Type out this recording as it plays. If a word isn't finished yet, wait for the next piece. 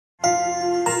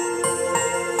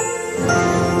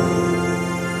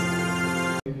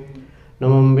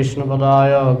ओम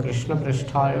विष्णुपदाय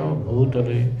कृष्णपृष्ठाय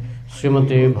भूतले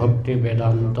श्रीमते भक्ति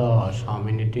वेदांत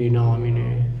स्वामिनिति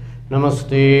नामिने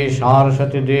नमस्ते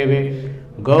सारस्वती देवे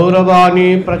गौरवाणी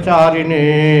प्रचारिणे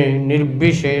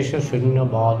निर्विशेष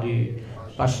शून्यवादी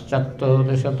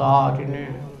पश्चात्तरशतारिणे।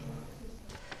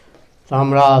 तो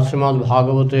আমরা শ্রীমদ্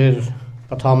ভাগবতের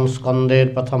প্রথম স্কন্ধের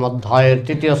প্রথম অধ্যায়ের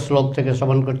তৃতীয় শ্লোক থেকে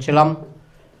শ্রবণ করছিলাম।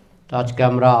 তো আজকে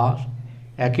আমরা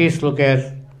একই শ্লোকের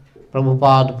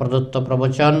প্রভুপাদ প্রদত্ত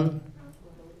প্রবচন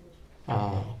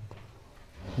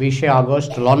 20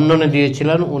 আগস্ট লন্ডনে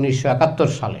দিয়েছিলেন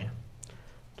 1971 সালে।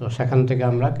 তো সেখান থেকে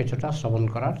আমরা কিছুটা শ্রবণ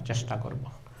করার চেষ্টা করব।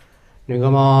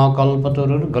 নিগম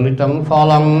কল্পতরুর গলিতং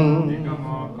ফলং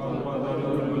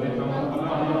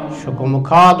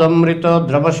শুকমুখাদমৃত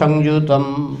দ্রব সংযুতম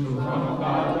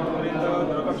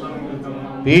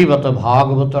পিবত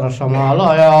ভাগবত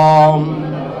রসমালয়াম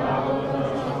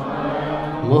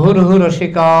মুহুর্হু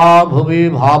Rasika ভুবি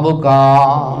ভাবুকা।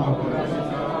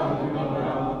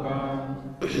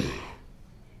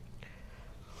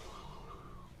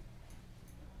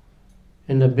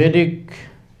 In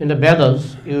the Vedas,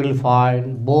 you will find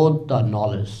both the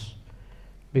knowledge,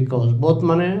 because both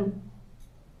মানে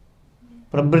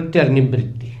প্রবৃত্তি আর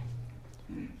নিবৃত্তি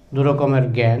দু রকমের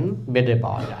জ্ঞান বেদে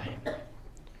পাওয়া যায়।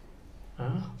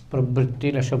 প্রবৃত্তি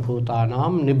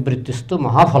রসভূতানাম নিবৃত্তিস্তু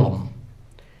মহাফলম।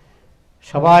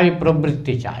 সবাই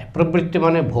প্রবৃত্তি চায়। প্রবৃত্তি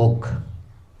মানে ভোগ।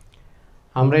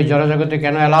 আমরা এই জড়জগতে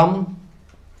কেন এলাম?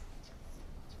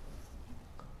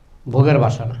 ভোগের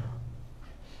বাসনা।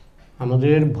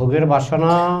 আমাদের ভোগের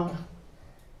বাসনা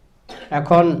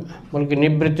এখন বলকি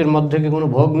নিবৃত্তির মধ্যে কি কোনো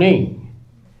ভোগ নেই?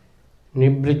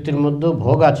 নিবৃত্তির মধ্যেও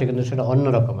ভোগ আছে, কিন্তু সেটা অন্য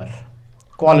রকমের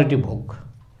কোয়ালিটি ভোগ।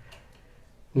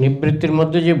 নিবৃত্তির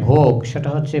মধ্যে যে ভোগ সেটা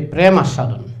হচ্ছে প্রেম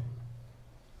আস্বাদন,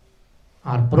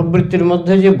 আর প্রবৃত্তির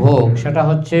মধ্যে যে ভোগ সেটা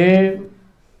হচ্ছে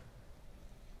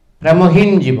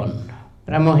প্রেমহীন জীবন।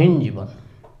 প্রেমহীন জীবন,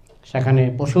 সেখানে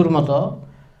পশুর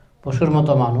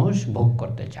মতো মানুষ ভোগ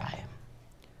করতে চায়।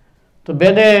 তো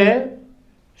বেদে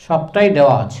সবটাই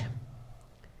দেওয়া আছে,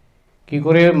 কি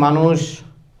করে মানুষ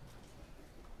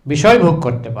বিষয় ভোগ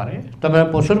করতে পারে, তবে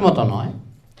পশুর মতো নয়।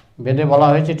 বেদে বলা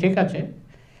হয়েছে ঠিক আছে,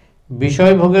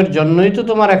 বিষয় ভোগের জন্যই তো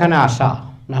তোমার এখানে আসা,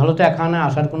 না হলে তো এখানে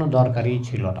আসার কোনো দরকারই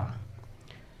ছিল না।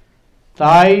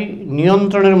 তাই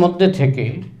নিয়ন্ত্রণের মধ্যে থেকে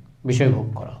বিষয় ভোগ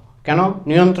করো। কেন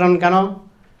নিয়ন্ত্রণ? কেন?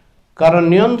 কারণ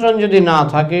নিয়ন্ত্রণ যদি না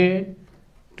থাকে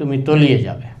তুমি তলিয়ে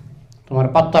যাবে, তোমার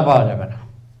পাত্তা পাওয়া যাবে না।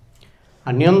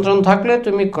 আর নিয়ন্ত্রণ থাকলে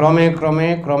তুমি ক্রমে ক্রমে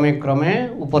ক্রমে ক্রমে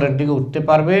উপরের দিকে উঠতে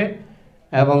পারবে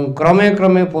এবং ক্রমে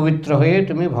ক্রমে পবিত্র হয়ে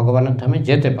তুমি ভগবানের ধামে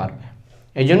যেতে পারবে।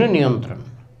 এই জন্য নিয়ন্ত্রণ।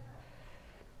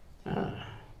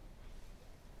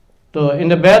 তো in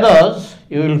the Vedas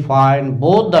you will find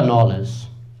both the knowledge,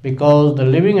 because the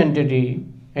living entity,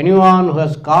 anyone who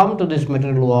has come to this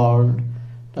material world,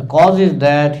 the cause is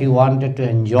that he wanted to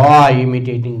enjoy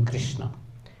imitating Krishna.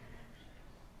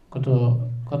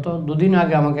 কত দুদিন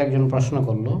আগে আমাকে একজন প্রশ্ন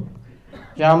করলো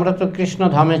যে আমরা তো কৃষ্ণ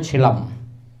ধামে ছিলাম,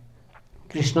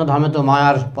 কৃষ্ণ ধামে তো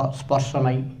মায়ার স্পর্শ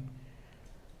নাই,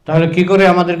 তাহলে কি করে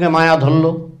আমাদেরকে মায়া ধরল?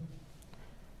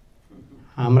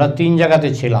 আমরা 3 জায়গাতে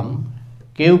ছিলাম।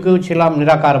 কেউ ছিলাম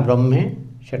নিরাকার ব্রহ্মে,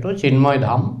 সেটাও চিন্ময়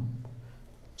ধাম,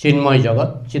 চিন্ময়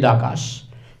জগৎ, চিদাকাশ।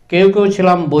 কেউ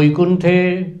ছিলাম বৈকুণ্ঠে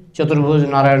চতুর্ভুজ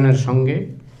নারায়ণের সঙ্গে,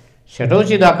 সেটাও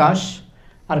চিদাকাশ।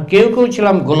 আর কেউ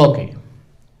ছিলাম গোলকে,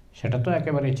 সেটা তো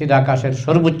একেবারে চিদাকাশের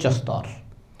সর্বোচ্চ স্তর।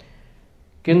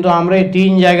 কিন্তু আমরা এই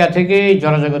 3 জায়গা থেকে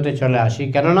জড়জগতে চলে আসি,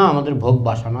 কেননা আমাদের ভোগ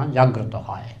বাসনা জাগ্রত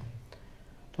হয়।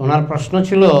 তো ওনার প্রশ্ন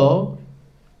ছিল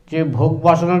যে ভোগ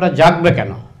বাসনাটা জাগবে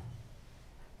কেন?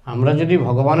 আমরা যদি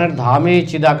ভগবানের ধামে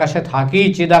চিদাকাশে থাকি,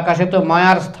 চিদাকাশে তো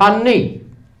মায়ার স্থান নেই,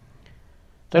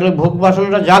 তাহলে ভোগ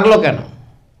বাসনাটা জাগলো কেন?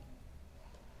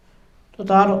 তো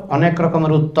তার অনেক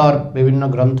রকমের উত্তর বিভিন্ন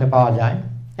গ্রন্থে পাওয়া যায়।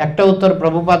 একটা উত্তর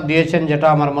প্রভুপাদ দিয়েছেন, যেটা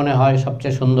আমার মনে হয়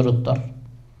সবচেয়ে সুন্দর উত্তর।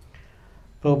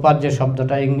 প্রভুপাদ যে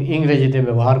শব্দটা ইংরেজিতে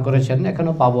ব্যবহার করেছেন,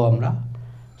 এখানেও পাবো আমরা,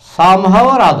 somehow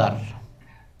or other,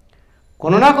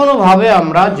 কোনো না কোনোভাবে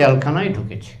আমরা জেলখানায়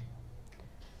ঢুকেছি।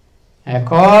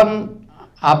 এখন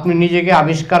আপনি নিজেকে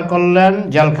আবিষ্কার করলেন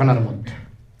জেলখানার মধ্যে।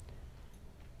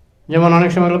 যেমন অনেক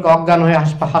সময় লোক অজ্ঞান হয়ে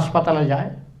হাসপাতালে যায়,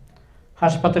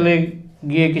 হাসপাতালে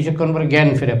গিয়ে কিছুক্ষণ পরে জ্ঞান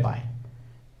ফিরে পায়।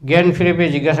 জ্ঞান ফিরে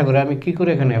পেয়ে জিজ্ঞাসা করে আমি কি করে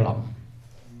এখানে এলাম,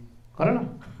 করে না?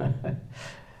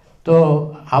 তো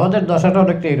আমাদের দশাটা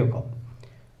অনেকটা এরকম।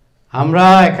 আমরা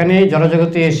এখানে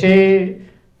জড়জগতে এসে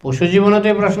পশু জীবনেতে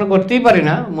প্রশ্ন করতেই পারি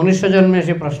না, মনুষ্য জন্মে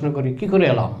এসে প্রশ্ন করি কি করে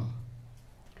এলাম।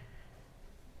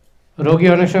 রোগী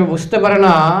অনেক সময় বুঝতে পারে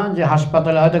না যে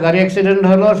হাসপাতালে হয়তো গাড়ি অ্যাক্সিডেন্ট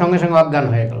হলো, সঙ্গে সঙ্গে অজ্ঞান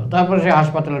হয়ে গেল, তারপরে সে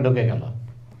হাসপাতালে ঢুকে গেল,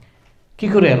 কি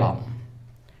করে এলাম?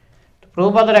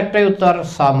 প্রভুপাদের একটাই উত্তর,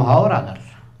 সামহাও or other,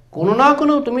 কোনো না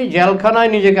কোনো তুমি জেলখানায়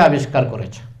নিজেকে আবিষ্কার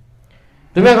করেছো।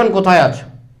 তুমি এখন কোথায় আছো?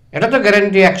 এটা তো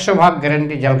গ্যারেন্টি, 100%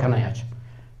 গ্যারেন্টি জেলখানায় আছো,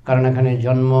 কারণ এখানে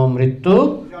জন্ম মৃত্যু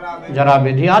যারা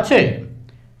ব্যাধি আছে।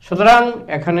 সুতরাং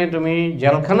এখানে তুমি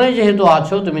জেলখানায় যেহেতু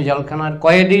আছো, তুমি জেলখানার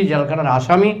কয়েদি, জেলখানার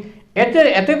আসামি,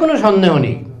 এতে কোনো সন্দেহ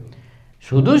নেই।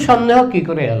 শুধু সন্দেহ কি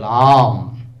করে এলাম।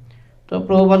 তো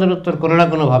প্রভুপাদের উত্তর, কোনো না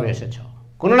কোনোভাবে এসেছ,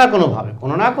 কোনো না কোনোভাবে,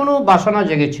 কোনো না কোনো বাসনা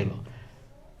জেগেছিল।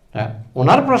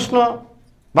 ওনার প্রশ্ন,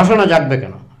 বাসনা জাগবে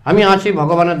কেন? আমি আছি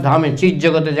ভগবানের ধামে, চিৎ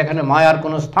জগতে, যেখানে মায়ার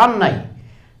কোনো স্থান নাই,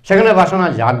 সেখানে বাসনা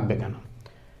জাগবে কেন?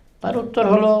 তার উত্তর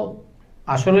হলো,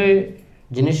 আসলে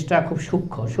জিনিসটা খুব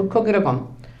সূক্ষ্ম। সূক্ষ্ম কীরকম?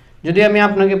 যদি আমি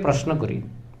আপনাকে প্রশ্ন করি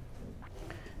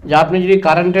যে আপনি যদি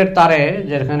কারেন্টের তারে,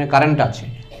 যেখানে কারেন্ট আছে,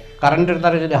 কারেন্টের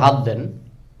তারে যদি হাত দেন,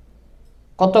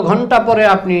 কত ঘন্টা পরে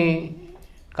আপনি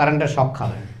কারেন্টের শক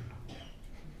খাবেন?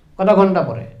 কত ঘন্টা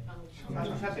পরে?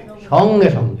 সঙ্গে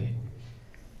সঙ্গে।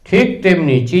 ঠিক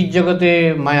তেমনি চিৎ জগতে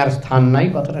মায়ার স্থান নাই,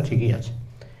 কথাটা ঠিকই আছে,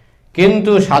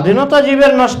 কিন্তু স্বাধীনতা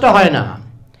জীবের নষ্ট হয় না।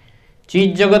 চিৎ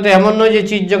জগতে এমন নয় যে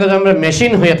চিৎ জগতে আমরা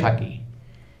মেশিন হয়ে থাকি,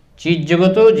 চিৎ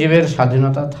জগতেও জীবের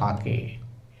স্বাধীনতা থাকে।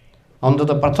 অন্তত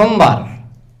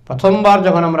প্রথমবার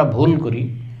যখন আমরা ভুল করি,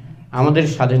 আমাদের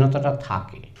স্বাধীনতাটা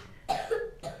থাকে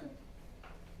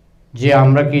যে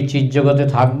আমরা কি চিৎ জগতে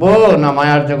থাকবো না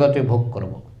মায়ার জগতে ভোগ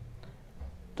করব।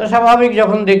 তো স্বাভাবিক,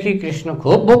 যখন দেখি কৃষ্ণ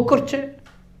খুব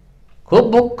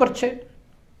ভোগ করছে,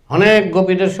 অনেক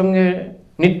গোপীদের সঙ্গে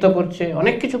নৃত্য করছে,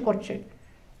 অনেক কিছু করছে,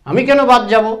 আমি কেন বাদ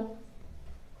যাব?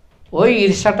 ওই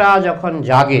ঈর্ষাটা যখন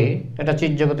জাগে, এটা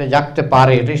চিৎ জগতে জাগতে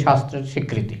পারে, এটাই শাস্ত্রের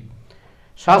স্বীকৃতি।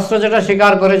 শাস্ত্র যেটা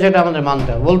স্বীকার করেছে এটা আমাদের মানতে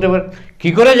হবে। বলতে পারে কী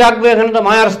করে জাগবে, এখানে তো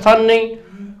মায়ার স্থান নেই।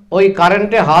 ওই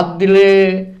কারেন্টে হাত দিলে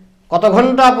কত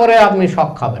ঘন্টা পরে আপনি শক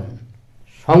খাবেন?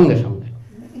 সঙ্গে সঙ্গে।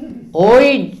 ওই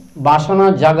বাসনা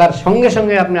জাগার সঙ্গে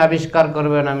সঙ্গে আপনি আবিষ্কার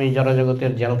করবেন, আমি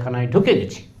জড়জগতের জেলখানায় ঢুকে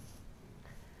গেছি।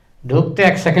 ঢুকতে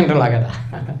 1 সেকেন্ডও লাগে না।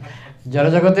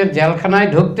 জড়জগতের জেলখানায়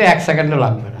ঢুকতে 1 সেকেন্ডও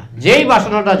লাগবে না। যেই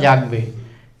বাসনাটা জাগবে,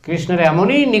 কৃষ্ণের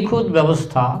এমনই নিখুঁত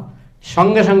ব্যবস্থা,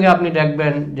 সঙ্গে সঙ্গে আপনি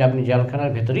দেখবেন যে আপনি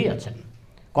জেলখানার ভেতরেই আছেন।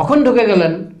 কখন ঢুকে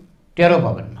গেলেন টেরও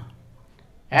পাবেন না,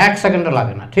 1 সেকেন্ডও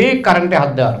লাগে না। ঠিক কারেন্টে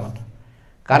হাত দেওয়ার মতো।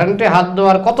 কারেন্টে হাত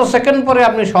দেওয়ার কত সেকেন্ড পরে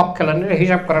আপনি শক খেলেন,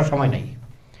 হিসাব করার সময় নেই।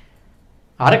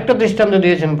 আরেকটা দৃষ্টান্ত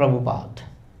দিয়েছেন প্রভুপাদ।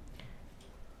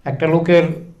 একটা লোকের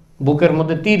বুকের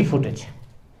মধ্যে তীর ফুটেছে।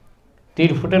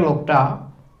 তীর ফুটে লোকটা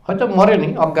হয়তো মরেনি,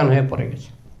 অজ্ঞান হয়ে পড়ে গেছে।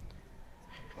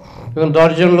 এবং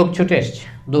 10 জন লোক ছুটে এসছে,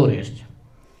 দৌড়ে এসছে।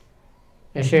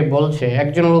 এসে বলছে,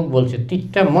 একজন লোক বলছে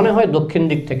তীরটা মনে হয় দক্ষিণ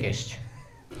দিক থেকে এসছে।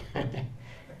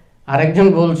 আরেকজন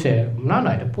বলছে না না,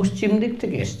 এটা পশ্চিম দিক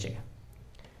থেকে এসছে।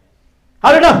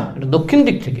 আরে না, এটা দক্ষিণ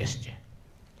দিক থেকে এসছে।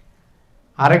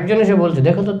 আরেকজন এসে বলছে,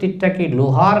 দেখো তো তীরটা কি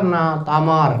লোহার না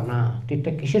তামার, না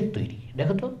তীরটা কিসের তৈরি,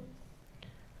 দেখো তো।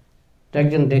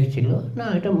 একজন দেখছিল, না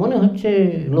এটা মনে হচ্ছে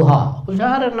লোহা। বলছে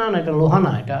আরে না না, এটা লোহা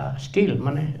না, এটা স্টিল,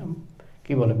 মানে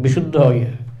কি বলে, বিশুদ্ধ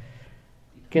ইয়ে।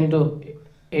 কিন্তু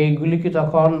এইগুলি কি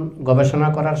তখন গবেষণা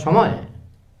করার সময়?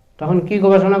 তখন কি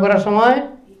গবেষণা করার সময়?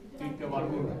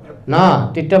 না,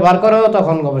 তীরটা বার করো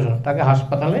তখন গবেষণা। তাকে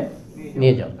হাসপাতালে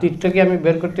নিয়ে যাও। তীরটাকে আমি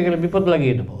বের করতে গেলে বিপদ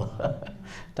লাগিয়ে দেবো।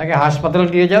 তাকে হাসপাতালে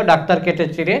নিয়ে যাও, ডাক্তার কেটে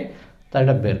চিরে তার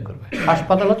এটা বের করবে।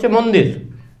 হাসপাতাল হচ্ছে মন্দির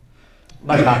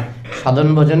বা সাধন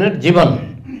ভোজনের জীবন।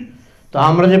 তো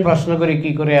আমরা যে প্রশ্ন করি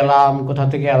কি করে এলাম, কোথা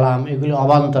থেকে এলাম, এগুলি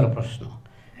অবান্তর প্রশ্ন।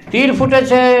 তীর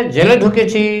ফুটেছে, জেলে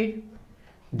ঢুকেছি,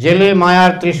 জেলে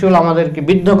মায়ার ত্রিশূল আমাদেরকে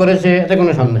বিদ্ধ করেছে, এতে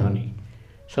কোনো সন্দেহ নেই।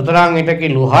 সুতরাং এটা কি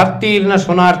লোহার তীর না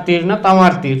সোনার তীর না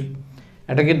তামার তীর,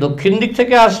 এটা কি দক্ষিণ দিক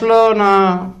থেকে আসলো না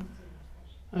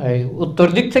এই উত্তর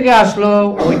দিক থেকে আসলো,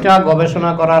 ওইটা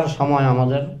গবেষণা করার সময়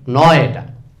আমাদের নয় এটা।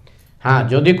 হ্যাঁ,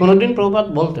 যদি কোনোদিন প্রভুপাদ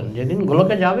বলতেন যেদিন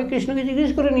গোলকে যাবে কৃষ্ণকে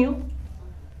জিজ্ঞেস করে নিও।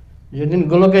 যেদিন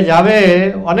গোলকে যাবে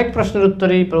অনেক প্রশ্নের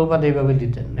উত্তরেই প্রভুপাদ এইভাবে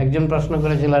দিতেন। একজন প্রশ্ন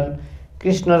করেছিলেন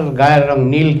কৃষ্ণের গায়ের রং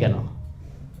নীল কেন?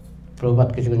 প্রভুপাদ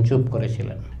কিছুক্ষণ চুপ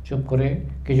করেছিলেন। চুপ করে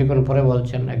কিছুক্ষণ পরে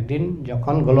বলছেন, একদিন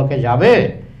যখন গোলকে যাবে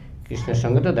কৃষ্ণের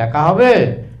সঙ্গে তো দেখা হবে,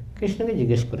 কৃষ্ণকে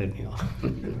জিজ্ঞেস করে নিও।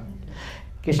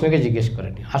 কৃষ্ণকে জিজ্ঞেস করে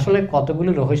নিও। আসলে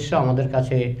কতগুলি রহস্য আমাদের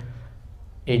কাছে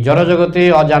এই জড়জগতে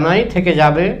অজানাই থেকে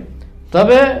যাবে।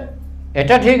 তবে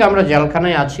এটা ঠিক আমরা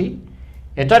জেলখানায় আছি,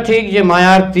 এটা ঠিক যে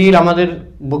মায়ার তীর আমাদের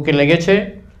বুকে লেগেছে।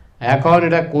 এখন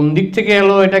এটা কোন দিক থেকে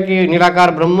এলো, এটা কি নিরাকার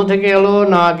ব্রহ্ম থেকে এলো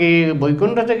না কি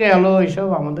বৈকুণ্ঠ থেকে এলো, এইসব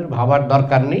আমাদের ভাবার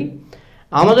দরকার নেই।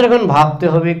 আমাদের এখন ভাবতে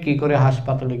হবে কি করে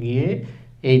হাসপাতালে গিয়ে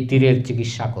এই তীরের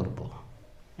চিকিৎসা করব,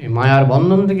 এই মায়ার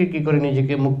বন্ধন থেকে কি করে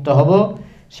নিজেকে মুক্ত হব,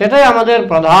 সেটাই আমাদের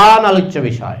প্রধান আলোচ্য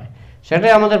বিষয়,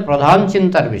 সেটাই আমাদের প্রধান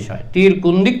চিন্তার বিষয়। তীর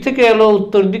কোন দিক থেকে এলো,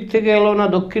 উত্তর দিক থেকে এলো না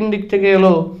দক্ষিণ দিক থেকে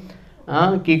এলো,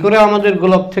 কি করে আমাদের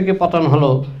গোলক থেকে পতন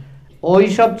হলো, ওই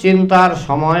সব চিন্তার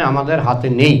সময় আমাদের হাতে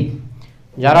নেই।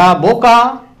 যারা বোকা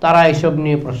তারা এসব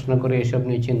নিয়ে প্রশ্ন করে, এসব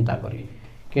নিয়ে চিন্তা করে।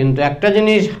 কিন্তু একটা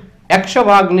জিনিস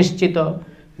 100% নিশ্চিত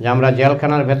যে আমরা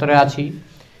জেলখানার ভেতরে আছি।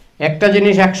 একটা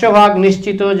জিনিস 100%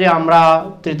 নিশ্চিত যে আমরা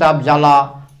ত্রিতাপ জ্বালা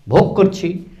ভোগ করছি।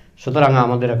 সুতরাং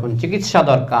আমাদের এখন চিকিৎসা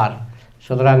দরকার।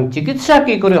 সুতরাং চিকিৎসা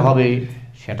কী করে হবে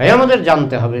সেটাই আমাদের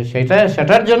জানতে হবে।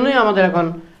 সেটার জন্যই আমাদের এখন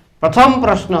প্রথম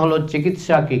প্রশ্ন হলো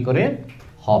চিকিৎসা কী করে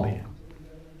হবে।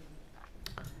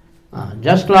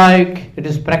 Just like it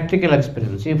is practical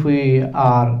experience, if we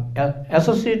are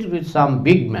associated with some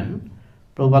big man,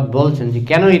 প্রবাদ বলছেন যে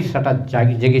কেন ঈর্ষাটা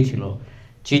জেগেছিল,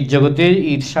 চিৎ জগতে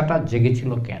ঈর্ষাটা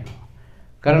জেগেছিল কেন?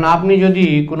 কারণ আপনি যদি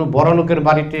কোনো বড় লোকের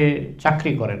বাড়িতে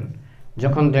চাকরি করেন,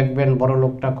 যখন দেখবেন বড়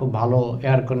লোকটা খুব ভালো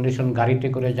এয়ার কন্ডিশন গাড়িতে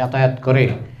করে যাতায়াত করে,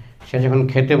 সে যখন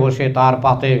খেতে বসে তার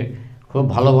পাতে খুব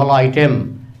ভালো ভালো আইটেম,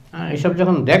 এসব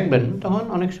যখন দেখবেন তখন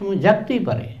অনেক সময় জাগতেই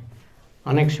পারে,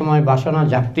 অনেক সময় বাসনা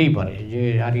জাগতেই পারে যে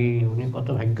আরে উনি কত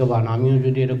ভাগ্যবান, আমিও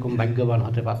যদি এরকম ভাগ্যবান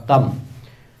হতে পারতাম।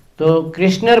 তো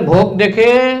কৃষ্ণের ভোগ দেখে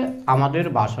আমাদের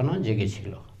বাসনা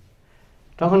জেগেছিল।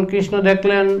 তখন কৃষ্ণ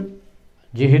দেখলেন,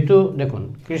 যেহেতু দেখুন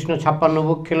কৃষ্ণ 56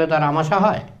 ভোগ খেলে তার আমাশা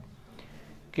হয়?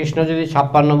 কৃষ্ণ যদি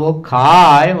 56 ভোগ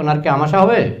খায় ওনার কি আমাশা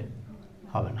হবে?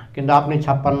 হবে না। কিন্তু আপনি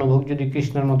 56 ভোগ যদি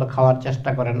কৃষ্ণের মতো খাওয়ার চেষ্টা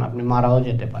করেন, আপনি মারাও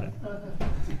যেতে পারেন,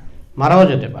 মারাও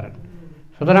যেতে পারেন।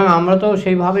 সুতরাং আমরা তো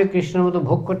সেইভাবে কৃষ্ণের মতো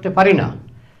ভোগ করতে পারি না।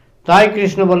 তাই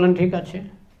কৃষ্ণ বললেন, ঠিক আছে,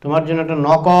 তোমার জন্য একটা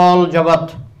নকল জগৎ,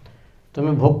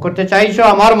 তুমি ভোগ করতে চাইছো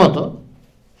আমার মতো,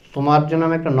 তোমার জন্য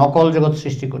আমি একটা নকল জগৎ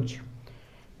সৃষ্টি করছি।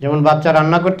 যেমন বাচ্চা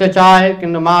রান্না করতে চায়,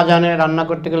 কিন্তু মা জানে রান্না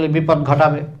করতে গেলে বিপদ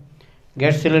ঘটাবে,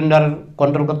 গ্যাস সিলিন্ডার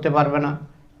কন্ট্রোল করতে পারবে না,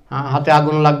 হাতে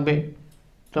আগুন লাগবে।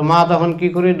 তো মা তখন কি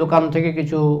করে, দোকান থেকে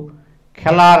কিছু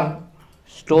খেলার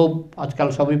স্টোভ, আজকাল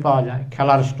সবই পাওয়া যায়,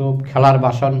 খেলার স্টোভ, খেলার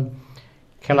বাসন,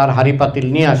 খেলার হাঁড়ি পাতিল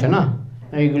নিয়ে আসে না,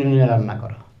 এইগুলি নিয়ে রান্না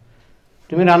করো।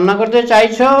 তুমি রান্না করতে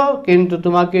চাইছো, কিন্তু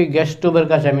তোমাকে গ্যাস স্টোভের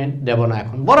কাছে আমি দেবো না,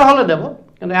 এখন বড় হলে দেবো,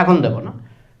 কিন্তু এখন দেবো না।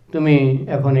 তুমি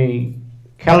এখন এই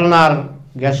খেলনার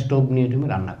গ্যাস স্টোভ নিয়ে তুমি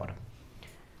রান্না করো।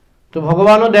 তো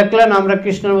ভগবানও দেখলেন আমরা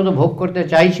কৃষ্ণের মতো ভোগ করতে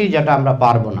চাইছি, যেটা আমরা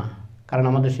পারবো না, কারণ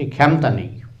আমাদের সেই ক্ষমতা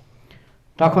নেই।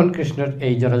 তখন কৃষ্ণের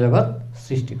এই জড়জগৎ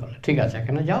সৃষ্টি করলো। ঠিক আছে,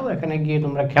 এখানে যাও, এখানে গিয়ে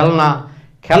তোমরা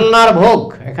খেলনার ভোগ,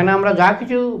 এখানে আমরা যা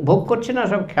কিছু ভোগ করছি না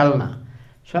সব খেলনা,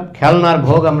 সব খেলনার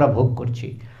ভোগ আমরা ভোগ করছি।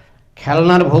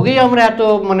 খেলনার ভোগেই আমরা এত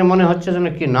মনে হচ্ছে যেন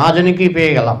কি না জানি কি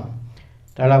পেয়ে গেলাম।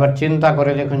 তাহলে আবার চিন্তা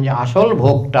করে দেখুন যে আসল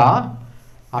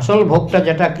ভোগটা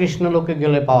যেটা কৃষ্ণ লোকে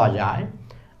গেলে পাওয়া যায়,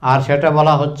 আর সেটা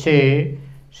বলা হচ্ছে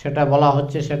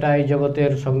সেটা এই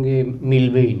জগতের সঙ্গে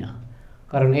মিলবেই না।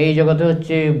 কারণ এই জগতে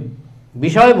হচ্ছে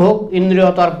বিষয় ভোগ, ইন্দ্রিয়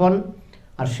তর্পণ,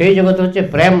 আর সেই জগতে হচ্ছে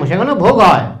প্রেম, সেখানে ভোগ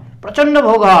হয়, প্রচণ্ড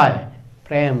ভোগ হয়,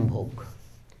 প্রেম ভোগ।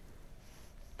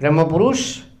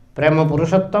 প্রেম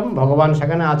পুরুষোত্তম ভগবান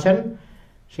সেখানে আছেন।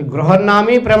 সেই গ্রহের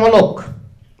নামই প্রেমলোক।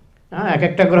 এক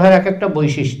একটা গ্রহের এক একটা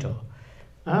বৈশিষ্ট্য।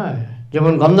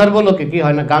 যেমন গন্ধর্ব লোকে কী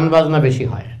হয় না, গান বাজনা বেশি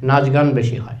হয়, নাচ গান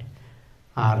বেশি হয়।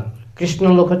 আর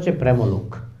কৃষ্ণলোক হচ্ছে প্রেমলোক,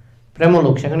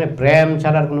 সেখানে প্রেম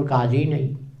ছাড়ার কোনো কাজই নেই।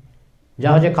 যা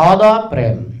হচ্ছে খাওয়া দাওয়া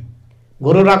প্রেম,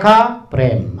 গরু রাখা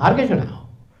প্রেম, আর কিছু না।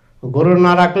 গরু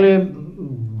না রাখলে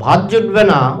ভাত জুটবে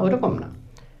না, ওইরকম না।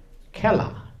 খেলা,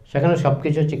 সেখানে সব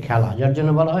কিছু হচ্ছে খেলা, যার জন্য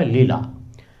বলা হয় লীলা।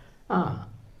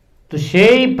 তো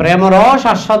সেই প্রেমরস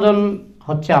আস্বাদন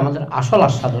হচ্ছে আমাদের আসল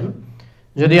আস্বাদন।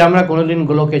 যদি আমরা কোনোদিন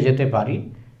গোলকে যেতে পারি,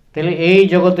 তাহলে এই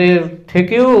জগতের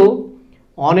থেকেও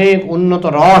অনেক উন্নত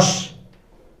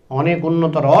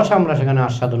রস আমরা সেখানে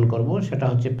আস্বাদন করব। সেটা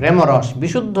হচ্ছে প্রেমরস,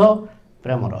 বিশুদ্ধ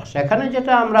প্রেমরস। এখানে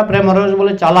যেটা আমরা প্রেমরস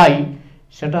বলে চালাই,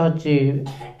 সেটা হচ্ছে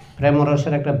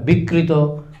প্রেমরসের একটা বিকৃত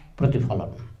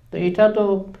প্রতিফলন। তো এটা তো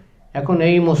এখন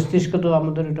এই মস্তিষ্ক তো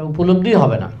আমাদের এটা উপলব্ধি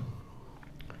হবে না।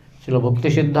 ছিল ভক্তি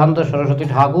সিদ্ধান্ত সরস্বতী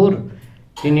ঠাকুর,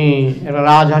 তিনি একটা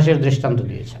রাজহাঁসের দৃষ্টান্ত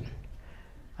দিয়েছেন।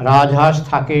 রাজহাঁস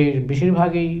থাকে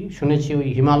বেশিরভাগই শুনেছি ওই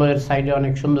হিমালয়ের সাইডে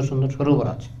অনেক সুন্দর সুন্দর সরোবর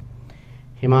আছে।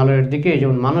 হিমালয়ের দিকে,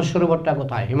 যেমন মানস সরোবরটা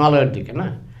কোথায়, হিমালয়ের দিকে না,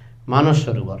 মানস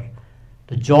সরোবর।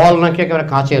 তো জল নাকি একেবারে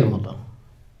কাঁচের মতো,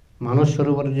 মানস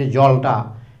সরোবরের যে জলটা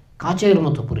কাঁচের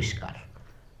মতো পরিষ্কার।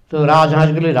 তো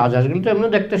রাজহাঁসগুলি তো এমনি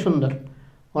দেখতে সুন্দর,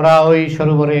 ওরা ওই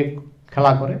সরোবরে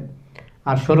খেলা করে।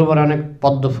 আর সরোবরে অনেক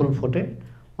পদ্ম ফুল ফোটে।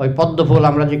 ওই পদ্ম ফুল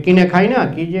আমরা যে কিনে খাই না,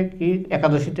 কি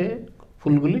একাদশীতে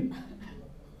ফুলগুলি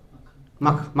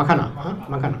মাখানা,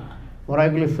 ওরা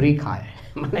এগুলি ফ্রি খায়।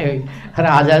 ওই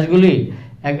রাজহাঁসগুলি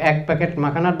এক প্যাকেট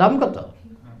মাখানার দাম কত,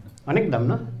 অনেক দাম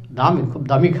না, দামি, খুব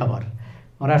দামি খাবার।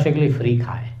 ওরা সেগুলি ফ্রি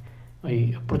খায়। ওই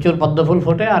প্রচুর পদ্ম ফুল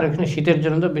ফোটে, আর এখানে শীতের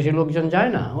জন্য তো বেশি লোকজন যায়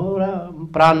না, ওরা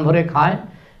প্রাণ ভরে খায়।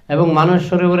 এবং মানস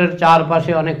সরোবরের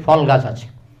চারপাশে অনেক ফল গাছ আছে,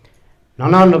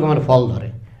 নানান রকমের ফল ধরে।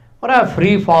 ওরা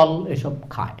ফ্রি ফল এসব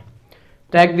খায়।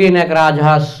 তো একদিন এক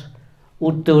রাজহাঁস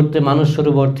উঠতে উঠতে মানস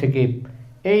সরোবর থেকে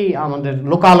এই আমাদের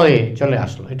লোকালয়ে চলে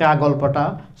আসলো। এটা গল্পটা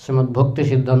শ্রীমদ্ ভক্তি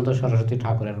সিদ্ধান্ত সরস্বতী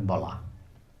ঠাকুরের বলা।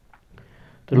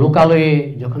 তো লোকালয়ে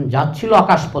যখন যাচ্ছিল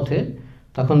আকাশপথে,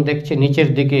 তখন দেখছে নিচের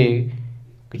দিকে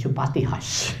কিছু পাতিহাঁস।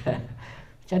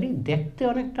 চারি দেখতে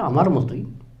অনেকটা আমার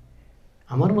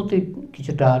মতোই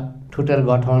কিছুটা ঠোঁটের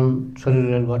গঠন,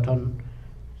 শরীরের গঠন,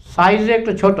 সাইজে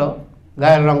একটু ছোট,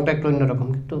 গায়ের রঙটা একটু অন্যরকম,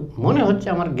 কিন্তু মনে হচ্ছে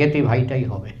আমার গেতি ভাইটাই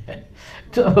হবে।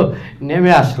 তো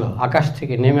নেমে আসলো, আকাশ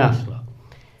থেকে নেমে আসলো।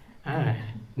 হ্যাঁ,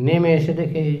 নেমে এসে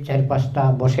দেখে 4-5টা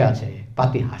বসে আছে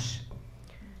পাতিহাঁস।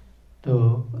 তো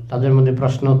তাদের মধ্যে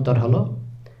প্রশ্ন উত্তর হলো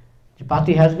যে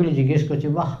পাতিহাঁসগুলি জিজ্ঞেস করছে,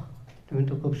 বাহ তুমি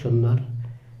তো খুব সুন্দর,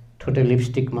 ঠোঁটে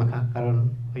লিপস্টিক মাখা, কারণ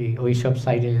ওই সব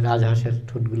সাইডে রাজহাঁসের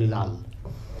ঠোঁটগুলি লাল।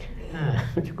 হ্যাঁ,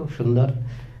 খুব সুন্দর,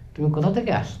 তুমি কোথা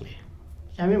থেকে আসলে?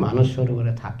 আমি মানস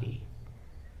সরোবরে থাকি।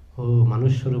 ও,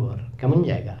 মানস সরোবর কেমন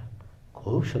জায়গা?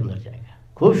 খুব সুন্দর জায়গা,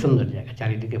 খুব সুন্দর জায়গা,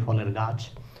 চারিদিকে ফলের গাছ,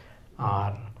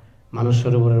 আর মানস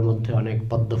সরোবরের মধ্যে অনেক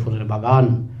পদ্ম ফুলের বাগান।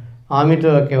 আমি তো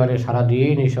একেবারে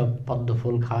সারাদিন এইসব পদ্ম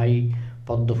ফুল খাই,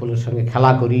 পদ্ম ফুলের সঙ্গে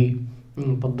খেলা করি,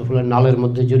 পদ্ম ফুলের নালের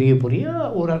মধ্যে জড়িয়ে পড়ি।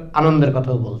 ওরা আনন্দের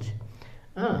কথাও বলছে।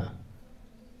 হ্যাঁ,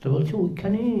 তো বলছে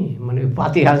ওইখানে, মানে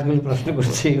পাতিহাঁসগুলি প্রশ্ন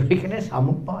করছে, ওইখানে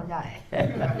শামুক পাওয়া যায়?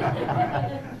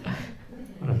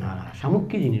 না, শামুক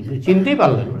কি জিনিস চিনতেই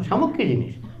পারলেন? শামুক কি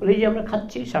জিনিস? বলে যে আমরা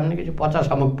খাচ্ছি, সামনে কিছু পচা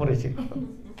শামুক পড়েছে।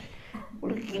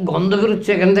 বলে কি গন্ধ বেরোচ্ছে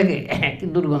এখান থেকে, কি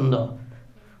দুর্গন্ধ,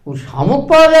 ও শামুক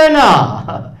পাওয়া যায় না?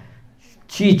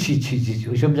 ছি ছি ছি ছি,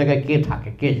 ওইসব জায়গায় কে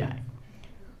থাকে, কে যায়?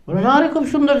 বলে না, আরে খুব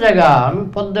সুন্দর জায়গা, আমি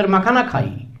পদ্মের মাখানা খাই।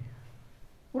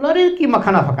 বলে আরে কি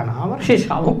মাখানা ফাখানা, আমার সেই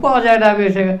শামুক পাওয়া যায় না, আমি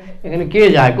এখানে কে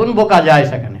যায়, কোন বোকা যায়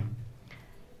সেখানে?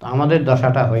 তো আমাদের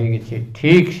দশাটা হয়ে গেছে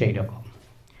ঠিক সেই রকম।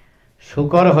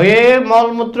 শুকর হয়ে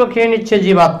মলমূত্র খেয়ে নিচ্ছে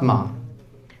জীবাত্মা,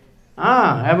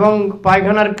 এবং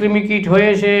পায়খানার কৃমিকীট হয়ে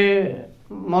সে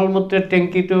মলমূত্রের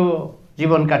ট্যাঙ্কিতেও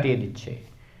জীবন কাটিয়ে দিচ্ছে।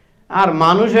 আর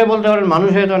মানুষ হয়ে বলতে পারেন, মানুষ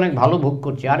হয়ে তো অনেক ভালো ভোগ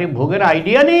করছে। আরে ভোগের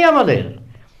আইডিয়া নেই আমাদের,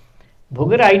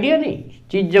 ভোগের আইডিয়া নেই।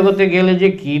 চিৎ জগতে গেলে যে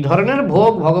কী ধরনের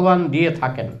ভোগ ভগবান দিয়ে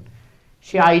থাকেন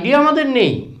সে আইডিয়া আমাদের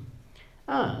নেই।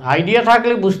 আইডিয়া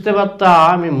থাকলে বুঝতে পারতাম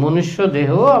আমি মনুষ্য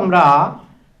দেহ, আমরা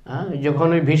যখন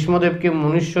ওই ভীষ্মদেবকে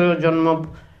মনুষ্য জন্ম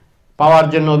পাওয়ার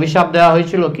জন্য অভিশাপ দেওয়া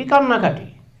হয়েছিল, কি কান্নাকাটি,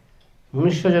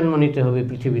 মনুষ্য জন্ম নিতে হবে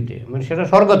পৃথিবীতে, মানে সেটা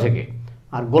স্বর্গ থেকে।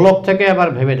 আর গোলক থেকে আবার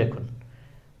ভেবে দেখুন,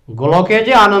 গোলকে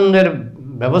যে আনন্দের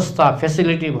ব্যবস্থা,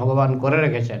 ফ্যাসিলিটি ভগবান করে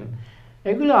রেখেছেন,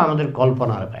 এগুলো আমাদের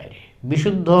কল্পনার বাইরে।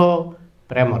 বিশুদ্ধ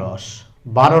প্রেমরস,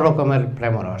 12 রকমের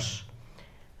প্রেমরস।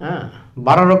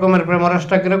 12 রকমের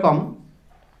প্রেমরসটা কীরকম?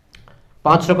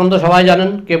 5 রকম তো সবাই জানেন,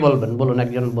 কে বলবেন? বলুন,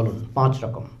 একজন বলুন 5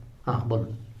 রকম। হ্যাঁ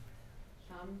বলুন।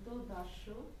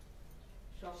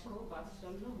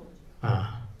 হ্যাঁ,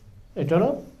 এটা হলো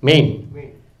মেইন।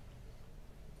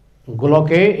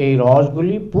 গোলকে এই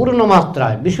রসগুলি পূর্ণ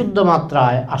মাত্রায়, বিশুদ্ধ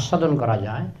মাত্রায় আস্বাদন করা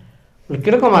যায়।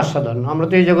 কীরকম আস্বাদন? আমরা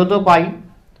তো এই জগতেও পাই।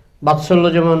 বাৎসল্য,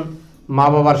 যেমন মা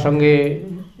বাবার সঙ্গে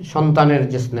সন্তানের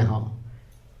যে স্নেহ,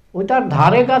 ওইটার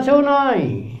ধারে কাছেও নয়।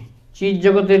 চিৎ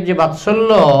জগতের যে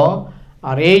বাৎসল্য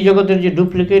আর এই জগতের যে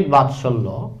ডুপ্লিকেট বাৎসল্য,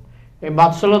 এই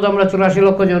বাৎসল্য তো আমরা 84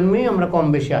 লক্ষ জন্মেই আমরা কম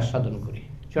বেশি আস্বাদন করি,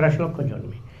 84 লক্ষ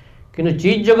জন্মে। কিন্তু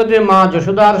চিৎ জগতে মা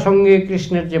যশোদার সঙ্গে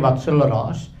কৃষ্ণের যে বাৎসল্য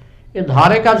রস, এ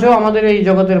ধারে কাছেও আমাদের এই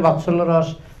জগতের বাৎসল্য রস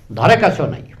ধারে কাছেও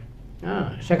নাই।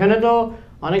 সেখানে তো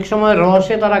অনেক সময়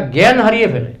রসে তারা জ্ঞান হারিয়ে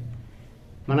ফেলে।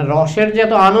 মানে রসের যে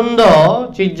এত আনন্দ,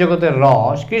 চিৎ জগতের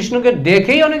রস, কৃষ্ণকে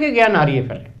দেখেই অনেকে জ্ঞান হারিয়ে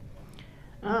ফেলে,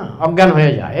 অজ্ঞান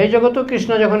হয়ে যায়। এই জগতেও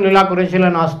কৃষ্ণ যখন লীলা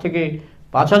করেছিলেন আজ থেকে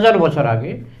 5000 বছর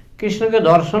আগে, কৃষ্ণকে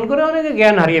দর্শন করে অনেকে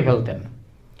জ্ঞান হারিয়ে ফেলতেন।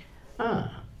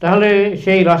 তাহলে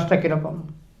সেই রসটা কীরকম?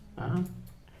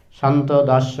 শান্ত,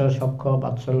 দাস্য, সখ্য,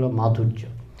 বাৎসল্য, মাধুর্য।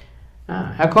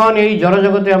 এখন এই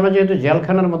জড়জগতে আমরা যেহেতু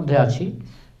জেলখানার মধ্যে আছি,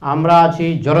 আমরা আছি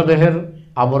জড়দেহের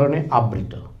আবরণে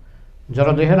আবৃত,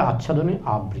 জড়দেহের আচ্ছাদনে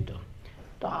আবৃত।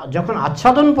 তো যখন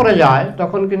আচ্ছাদন পড়ে যায়,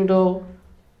 তখন কিন্তু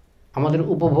আমাদের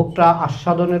উপভোগটা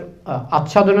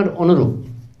আচ্ছাদনের অনুরূপ।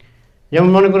 যেমন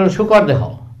মনে করেন শূকর দেহ,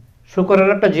 শূকরের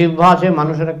একটা জিহ্বা আছে,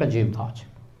 মানুষের একটা জিহ্বা আছে।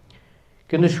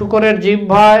 কিন্তু শূকরের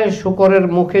জিহ্বায়, শূকরের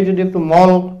মুখে যদি একটু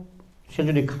মল সে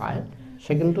যদি খায়,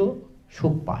 সে কিন্তু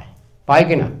সুখ পায়, পায়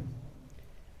কিনা?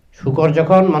 শূকর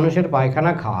যখন মানুষের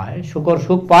পায়খানা খায়, শূকর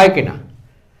সুখ পায় কিনা?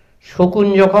 শকুন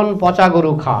যখন পচা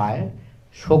গরু খায়,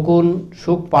 শকুন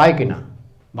সুখ পায় কিনা?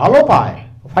 ভালো পায়,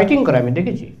 ফাইটিং করে, আমি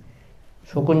দেখেছি।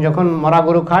 শকুন যখন মরা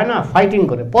গরু খায় না, ফাইটিং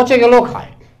করে, পচে গেলেও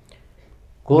খায়।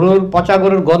 পচা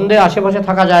গরুর গন্ধে আশেপাশে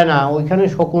থাকা যায় না, ওইখানে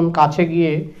শকুন কাছে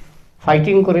গিয়ে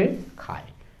ফাইটিং করে খায়।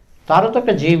 তারও তো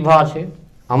একটা জিহ্বা আছে,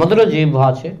 আমাদেরও জিহ্বা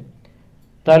আছে।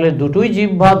 তাহলে দুটোই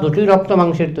জিহ্বা, দুটোই রক্ত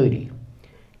মাংসের তৈরি,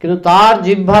 কিন্তু তার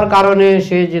জিহ্বার কারণে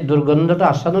সে যে দুর্গন্ধটা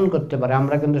আস্বাদন করতে পারে,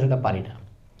 আমরা কিন্তু সেটা পারি না।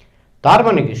 তার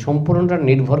মানে কি, সম্পূর্ণটা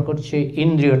নির্ভর করছে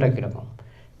ইন্দ্রিয়টা কীরকম,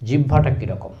 জিহ্বাটা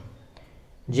কীরকম।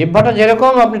 জিহ্বাটা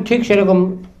যেরকম আপনি ঠিক সেরকম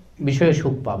বিষয়ে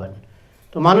সুখ পাবেন।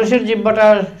 তো মানুষের জিহ্বাটা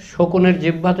শকুনের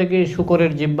জিহ্বা থেকে,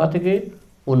 শূকরের জিহ্বা থেকে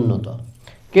উন্নত,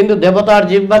 কিন্তু দেবতার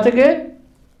জিহ্বা থেকে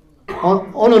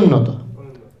অনুন্নত,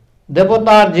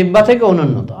 দেবতার জিহ্বা থেকে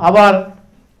অনুন্নত। আবার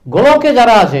গোলকে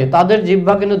যারা আছে তাদের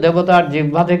জিহ্বা কিন্তু দেবতার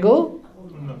জিহ্বা থেকেও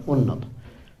উন্নত।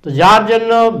 তো যার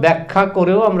জন্য ব্যাখ্যা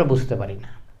করেও আমরা বুঝতে পারি না।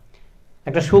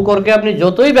 একটা শূকরকে আপনি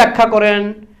যতই ব্যাখ্যা করেন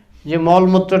যে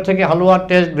মলমূত্র থেকে হালুয়ার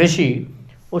টেস্ট বেশি,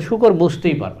 ও শূকর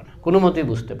বুঝতেই পারবে না, কোনো মতেই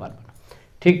বুঝতে পারবে না।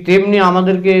 ঠিক তেমনি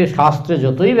আমাদেরকে শাস্ত্রে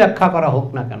যতই ব্যাখ্যা করা হোক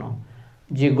না কেন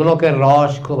যে গোলকের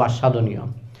রস খুব আস্বাদনীয়,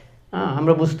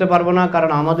 আমরা বুঝতে পারবো না,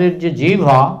 কারণ আমাদের যে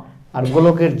জিহ্বা আর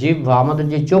গোলকের জিহ্বা, আমাদের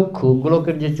যে চক্ষু,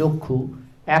 গোলকের যে চক্ষু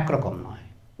একরকম নয়,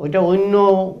 ওইটা অন্য,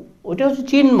 ওইটা হচ্ছে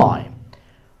চিন্ময়।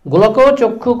 গোলকেও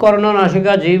চক্ষু, কর্ণ,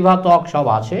 নাসিকা, জিহ্বা, ত্বক সব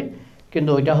আছে, কিন্তু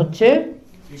ওইটা হচ্ছে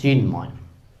চিন্ময়।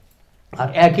 আর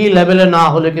একই লেভেলে না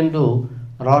হলে কিন্তু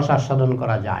রস আস্বাদন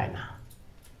করা যায় না,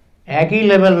 একই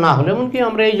লেভেল না হলে। এমনকি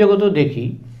আমরা এই জগতেও দেখি,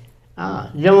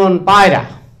 যেমন পায়রা,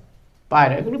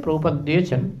 পায়রা এগুলি প্রভুপাদ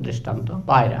দিয়েছেন দৃষ্টান্ত।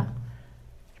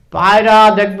 পায়রা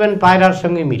দেখবেন পায়রার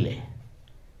সঙ্গে মিলে,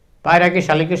 পায়রা কি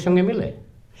শালিকের সঙ্গে মিলে?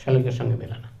 শালিকের সঙ্গে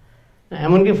মিলে না।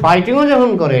 এমনকি ফাইটিংও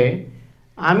যখন করে,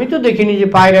 আমি তো দেখিনি যে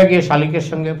পায়রা গিয়ে শালিকের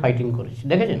সঙ্গে ফাইটিং করেছে,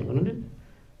 দেখেছেন কোনোদিন?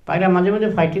 পায়রা মাঝে মাঝে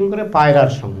ফাইটিং করে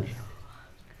পায়রার সঙ্গে,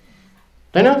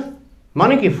 তাই না?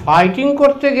 মানে কি, ফাইটিং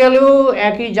করতে গেলেও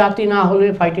একই জাতি না হলে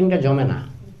ফাইটিংটা জমে না,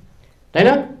 তাই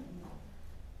না?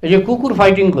 এই যে কুকুর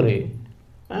ফাইটিং করে,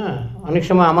 অনেক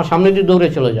সময় আমার সামনে দিয়ে দৌড়ে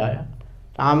চলে যায়,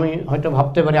 তা আমি হয়তো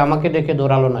ভাবতে পারি আমাকে দেখে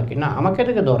দৌড়ালো নাকি, না, আমাকে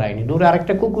দেখে দৌড়ায়নি, দূরে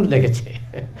আরেকটা কুকুর দেখেছে,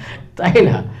 তাই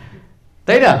না?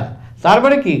 তাই না?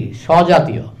 তারপরে কি,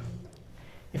 স্বজাতীয়।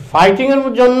 ফাইটিংয়ের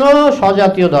জন্য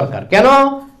স্বজাতীয় দরকার। কেন?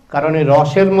 কারণ এই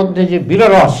রসের মধ্যে যে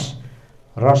বীররস,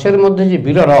 রসের মধ্যে যে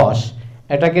বীররস,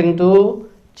 এটা কিন্তু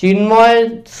চিন্ময়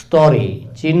স্তরে,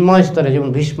 চিন্ময় স্তরে, যেমন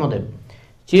ভীষ্মদেব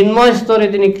চিন্ময় স্তরে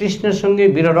তিনি কৃষ্ণের সঙ্গে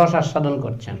বীররস আস্বাদন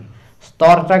করছেন,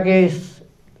 স্তরটাকে,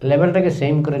 লেভেলটাকে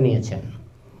সেম করে নিয়েছেন।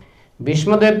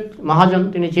 ভীষ্মদেব মহাজন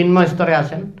তিনি চিন্ময় স্তরে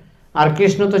আছেন, আর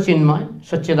কৃষ্ণ তো চিন্ময়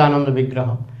সচ্চিদানন্দ বিগ্রহ।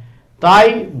 তাই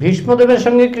ভীষ্মদেবের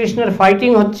সঙ্গে কৃষ্ণের ফাইটিং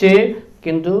হচ্ছে,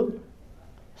 কিন্তু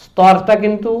স্তরটা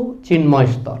কিন্তু চিন্ময়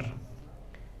স্তর।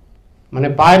 মানে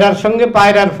পায়রার সঙ্গে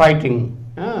পায়রার ফাইটিং,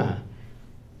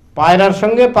 পায়রার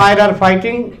সঙ্গে পায়রার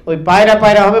ফাইটিং, ওই পায়রা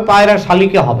পায়রা হবে, পায়রার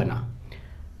শালিকে হবে না।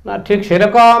 না, ঠিক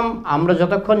সেরকম আমরা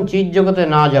যতক্ষণ চিৎ জগতে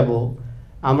না যাব,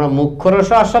 আমরা মুখ্য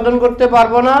রসও আস্বাদন করতে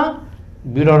পারবো না,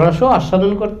 বীররসও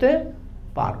আস্বাদন করতে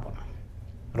পারবো না।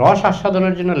 রস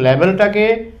আস্বাদনের জন্য লেভেলটাকে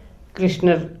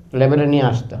কৃষ্ণের লেভেলে নিয়ে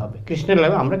আসতে হবে। কৃষ্ণের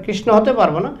লেভেল, আমরা কৃষ্ণ হতে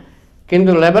পারবো না,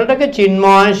 কিন্তু লেভেলটাকে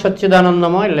চিন্ময়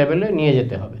সচ্চিদানন্দময় লেভেলে নিয়ে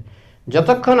যেতে হবে।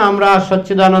 যতক্ষণ আমরা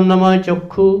সচ্চিদানন্দময়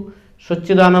চক্ষু,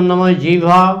 সচ্চিদানন্দময়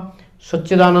জিহ্বা,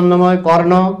 সচ্চিদানন্দময়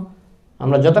কর্ণ,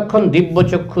 আমরা যতক্ষণ দিব্য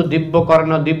চক্ষু, দিব্য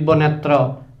কর্ণ, দিব্য নেত্র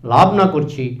লাভ না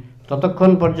করছি,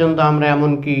 ততক্ষণ পর্যন্ত আমরা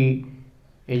এমনকি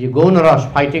এই যে গৌণরস,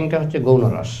 ফাইটিংটা হচ্ছে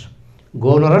গৌণরস,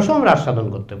 গৌণরসও আমরা আস্বাদন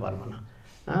করতে পারবো না।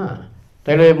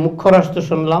 তাহলে মুখ্য রস তো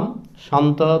শুনলাম,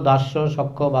 শান্ত, দাস্য,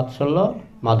 সখ্য, বাৎসল্য,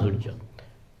 মাধুর্য।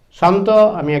 শান্ত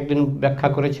আমি একদিন ব্যাখ্যা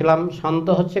করেছিলাম, শান্ত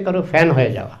হচ্ছে কারো ফ্যান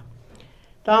হয়ে যাওয়া।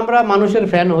 তা আমরা মানুষের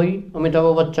ফ্যান হই, অমিতাভ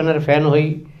বচ্চনের ফ্যান হই,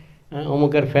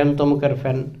 অমুকের ফ্যান, তমুকের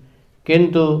ফ্যান,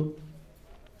 কিন্তু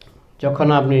যখন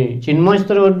আপনি চিন্ময়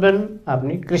স্তরে উঠবেন,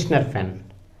 আপনি কৃষ্ণের ফ্যান,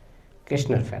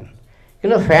 কৃষ্ণের ফ্যান।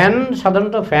 কিন্তু ফ্যান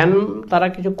সাধারণত ফ্যান তারা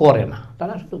কিছু করে না,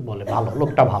 তারা শুধু বলে ভালো,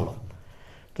 লোকটা ভালো।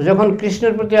 তো যখন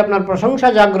কৃষ্ণের প্রতি আপনার প্রশংসা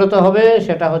জাগ্রত হবে,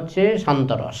 সেটা হচ্ছে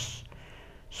শান্তরস।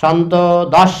 শান্ত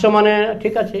দাস্য মানে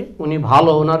ঠিক আছে, উনি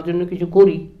ভালো, ওনার জন্য কিছু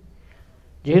করি,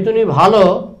 যেহেতু উনি ভালো,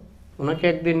 ওনাকে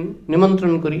একদিন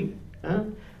নিমন্ত্রণ করি,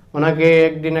 ওনাকে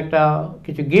একদিন একটা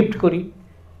কিছু গিফট করি,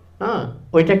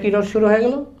 ওইটা কি রস শুরু হয়ে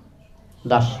গেল?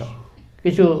 দাস্য,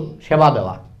 কিছু সেবা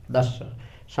দেওয়া, দাস্য,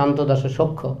 শান্ত, দাস্য,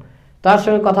 সখ্য। তার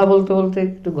সঙ্গে কথা বলতে বলতে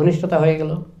একটু ঘনিষ্ঠতা হয়ে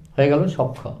গেল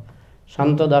সখ্য,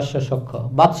 শান্ত, দাস্য, সখ্য।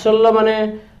 বাৎসল্য মানে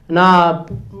না,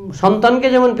 সন্তানকে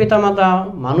যেমন পিতামাতা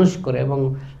মানুষ করে এবং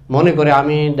মনে করে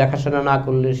আমি দেখাশোনা না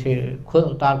করলে সে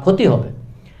তার ক্ষতি হবে,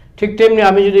 ঠিক তেমনি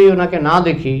আমি যদি ওনাকে না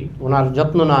দেখি, ওনার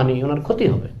যত্ন না নিই, ওনার ক্ষতি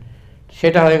হবে।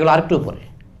 সেটা হয়ে গেল আরেকটু উপরে,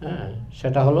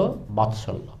 সেটা হলো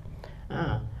বাৎসল্য।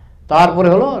 তারপরে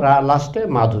হলো লাস্টে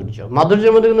মাধুর্য।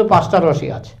 মাধুর্যের মধ্যে কিন্তু পাঁচটা রসই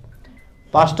আছে,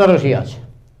 পাঁচটা রসই আছে।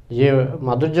 যে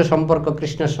মাধুর্য সম্পর্ক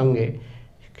কৃষ্ণের সঙ্গে,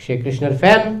 সে কৃষ্ণের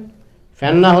ফ্যান,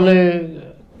 ফ্যান না হলে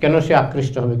কেন সে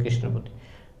আকৃষ্ট হবে কৃষ্ণের প্রতি?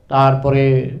 তারপরে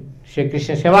সে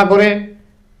কৃষ্ণের সেবা করে,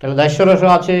 তাহলে দাস্যরসও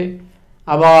আছে।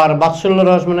 আবার বাৎসল্য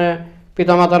রস মানে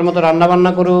পিতামাতার মতো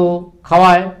রান্নাবান্না করেও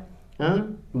খাওয়ায়, হ্যাঁ,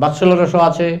 বাৎসল্য রসও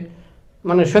আছে।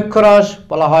 মানে সখ্যরস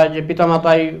বলা হয় যে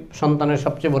পিতামাতাই সন্তানের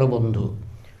সবচেয়ে বড় বন্ধু,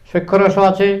 সখ্যরসও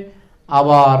আছে।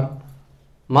 আবার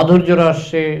মাধুর্য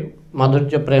রসে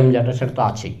মাধুর্য প্রেম যেটা সেটা তো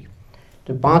আছেই।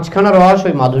 তো 5খানা রস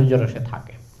ওই মাধুর্য রসে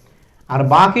থাকে। আর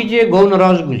বাকি যে গৌণ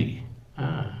রসগুলি,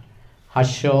 হ্যাঁ,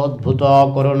 হাস্য, অদ্ভুত,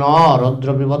 করুণ, রৌদ্র,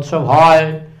 বিভৎস, ভয়,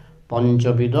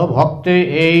 পঞ্চবিধ ভক্তে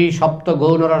এই সপ্ত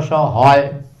গৌণ রস হয়।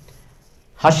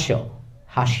 হাস্য,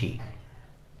 হাসি,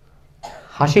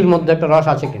 হাসির মধ্যে একটা রস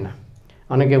আছে কিনা?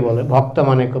 অনেকে বলে ভক্ত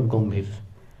মানে খুব গম্ভীর।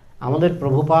 আমাদের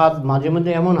প্রভুপাদ মাঝে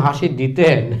মাঝে এমন হাসি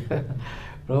দিতেন,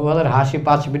 প্রভুপাদের হাসি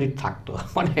 5 মিনিট থাকতো,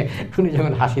 মানে উনি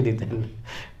যখন হাসি দিতেন,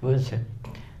 বুঝছেন?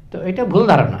 তো এটা ভুল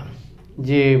ধারণা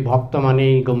যে ভক্ত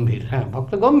মানেই গম্ভীর। হ্যাঁ,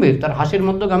 ভক্ত গম্ভীর, তার হাসির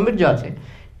মধ্যে গাম্ভীর্য আছে,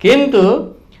 কিন্তু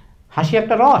হাসি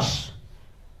একটা রস।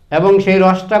 এবং সেই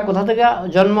রসটা কোথা থেকে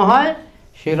জন্ম হয়?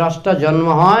 সেই রসটা জন্ম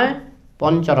হয়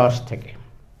পঞ্চরস থেকে।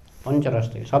 পঞ্চরস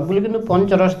থেকে, সবগুলি কিন্তু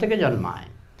পঞ্চরস থেকে জন্মায়।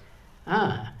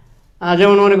 হ্যাঁ,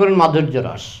 যেমন মনে করুন মাধুর্য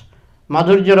রস।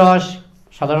 মাধুর্য রস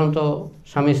সাধারণত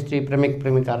স্বামী স্ত্রী, প্রেমিক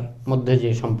প্রেমিকার মধ্যে যে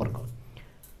সম্পর্ক,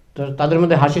 তো তাদের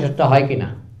মধ্যে হাসি ঠাট্টা হয় কি না?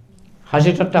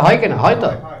 হাসি ঠাট্টা হয় কি না? হয়তো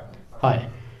হয়।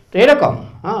 তো এরকম,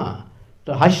 হ্যাঁ,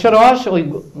 তো হাস্যরস ওই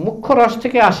মুখ্য রস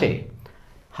থেকে আসে।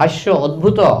 হাস্য,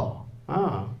 অদ্ভুত,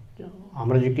 হ্যাঁ,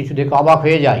 আমরা যে কিছু দেখে অবাক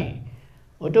হয়ে যাই,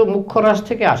 ওইটাও মুখ্য রস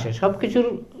থেকে আসে। সব কিছুর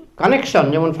কানেকশন,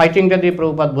 যেমন ফাইটিংটা দিয়ে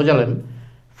প্রভুপাদ বোঝালেন,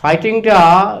 ফাইটিংটা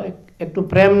একটু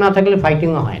প্রেম না থাকলে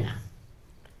ফাইটিংও হয় না,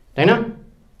 তাই না?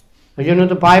 ওই জন্য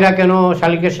তো পায়রা কেন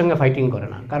শালিকের সঙ্গে ফাইটিং করে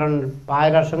না? কারণ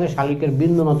পায়রার সঙ্গে শালিকের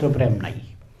বিন্দুমাত্র প্রেম নাই,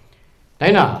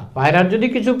 তাই না? পায়রার যদি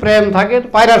কিছু প্রেম থাকে তো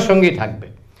পায়রার সঙ্গেই থাকবে।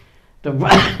 তো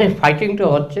ফাইটিংটা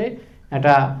হচ্ছে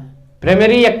একটা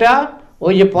প্রেমেরই একটা,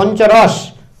 ওই যে পঞ্চরস,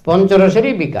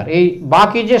 পঞ্চরসেরই বিকার। এই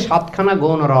বাকি যে 7খানা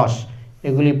গৌণ রস,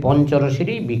 এগুলি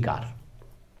পঞ্চরসেরই বিকার।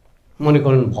 মনে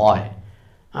করুন ভয়,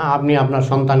 আপনি আপনার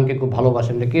সন্তানকে খুব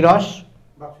ভালোবাসেন, কি রস?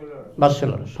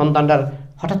 বাৎসল্য রস। সন্তানটার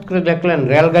হঠাৎ করে দেখলেন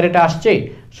রেলগাড়িটা আসছে,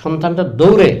 সন্তানটা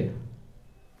দৌড়ে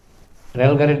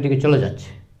রেলগাড়ির দিকে চলে যাচ্ছে,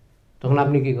 তখন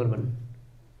আপনি কি করবেন?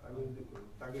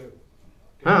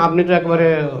 হ্যাঁ, আপনি তো একবারে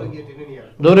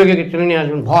দৌড়ে গিয়ে টেনে নিয়ে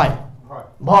আসবেন। ভয়,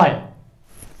 ভয়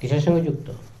কিসের সঙ্গে যুক্ত?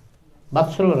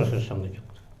 বাৎসল্য রসের সঙ্গে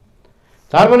যুক্ত।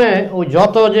 তার মানে ওই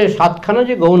যত যে 7খানা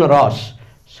যে গৌণ রস,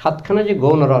 7খানা যে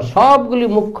গৌণ রস, সবগুলি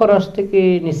মুখ্য রস থেকে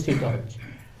নিঃসৃত হচ্ছে,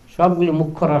 সবগুলি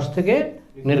মুখ্য রস থেকে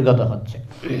নির্গত হচ্ছে।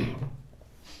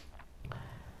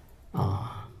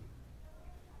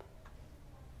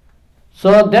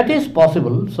 So that is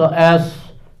possible. So as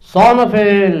son of a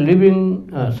living,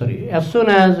 as soon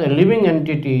as a living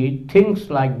entity thinks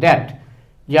like that,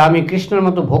 যে আমি কৃষ্ণের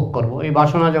মতো ভোগ করব, এই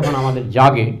বাসনা যখন আমাদের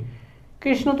জাগে,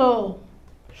 কৃষ্ণ তো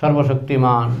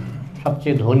সর্বশক্তিমান,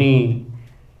 সবচেয়ে ধনী,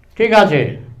 ঠিক আছে,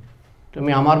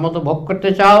 তুমি আমার মতো ভোগ করতে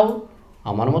চাও,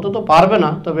 আমার মতো তো পারবে না,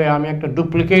 তবে আমি একটা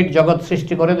ডুপ্লিকেট জগৎ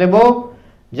সৃষ্টি করে দেব,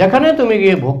 যেখানে তুমি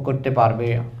গিয়ে ভোগ করতে পারবে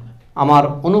আমার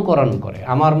অনুকরণ করে,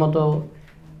 আমার মতো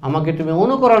আমাকে তুমি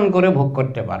অনুকরণ করে ভোগ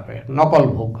করতে পারবে। নকল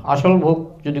ভোগ, আসল ভোগ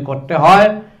যদি করতে হয়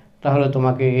তাহলে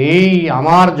তোমাকে এই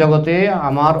আমার জগতে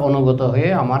আমার অনুগত হয়ে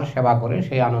আমার সেবা করে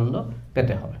সেই আনন্দ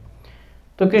পেতে হবে।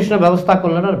 তো কৃষ্ণ ব্যবস্থা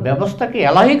করলেন। আর ব্যবস্থা কি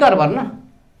এলাহি কারবার না?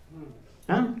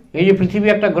 হ্যাঁ, এই যে পৃথিবী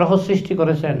একটা গ্রহ সৃষ্টি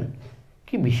করেছেন,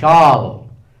 কি বিশাল।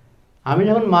 আমি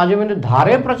যখন মাঝে মাঝে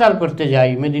ধারে প্রচার করতে যাই,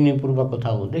 মেদিনীপুর বা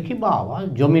কোথাও, দেখি বাবা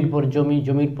জমির পর জমি,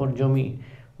 জমির পর জমি,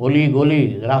 অলি গলি,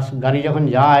 গাড়ি যখন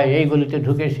যায় এই গলিতে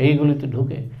ঢুকে সেই গলিতে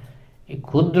ঢুকে। এই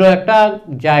ক্ষুদ্র একটা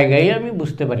জায়গায় আমি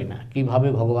বুঝতে পারি না কিভাবে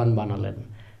ভগবান বানালেন।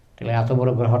 তাহলে এত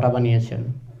বড় গ্রহটা বানিয়েছেন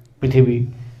পৃথিবী,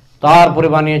 তারপরে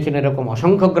বানিয়েছেন এরকম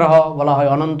অসংখ্য গ্রহ, বলা হয়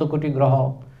অনন্ত কোটি গ্রহ।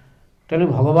 তাহলে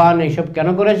ভগবান এইসব কেন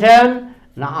করেছেন?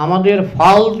 না আমাদের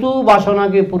ফালতু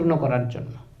বাসনাকে পূর্ণ করার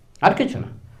জন্য, আর কিছু না।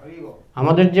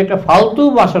 আমাদের যে একটা ফালতু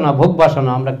বাসনা, ভোগ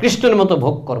বাসনা, আমরা কৃষ্ণের মতো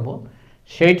ভোগ করব,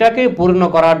 সেইটাকে পূর্ণ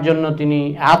করার জন্য তিনি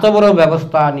এত বড়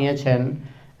ব্যবস্থা নিয়েছেন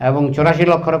এবং 84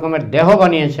 লক্ষ রকমের দেহ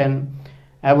বানিয়েছেন।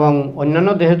 এবং অন্যান্য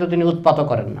দেহে তো তিনি উৎপাত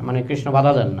করেন না, মানে কৃষ্ণ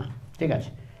বাধা দেন না, ঠিক আছে,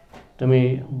 তুমি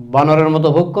বানরের মতো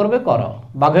ভোগ করবে করো,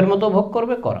 বাঘের মতো ভোগ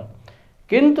করবে করো,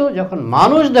 কিন্তু যখন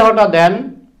মানুষ দেহটা দেন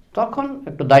তখন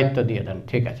একটু দায়িত্ব দিয়ে দেন,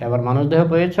 ঠিক আছে, এবার মানুষ দেহ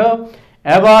পেয়েছ,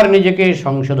 এবার নিজেকে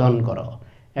সংশোধন করো,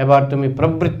 এবার তুমি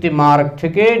প্রবৃত্তি মার্গ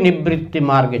থেকে নিবৃত্তি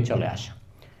মার্গে চলে আসো।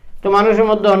 তো মানুষের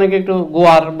মধ্যে অনেকে একটু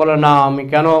গোয়ার বলে, না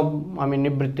আমি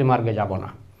নিবৃত্তি মার্গে যাব না,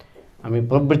 আমি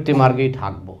প্রবৃত্তি মার্গেই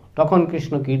থাকবো। তখন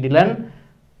কৃষ্ণ কি দিলেন?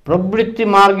 প্রবৃত্তি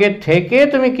মার্গে থেকে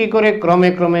তুমি কি করে ক্রমে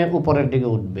ক্রমে উপরের দিকে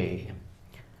উঠবে।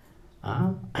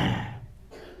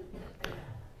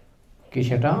 কি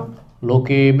সেটা?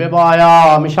 লোকে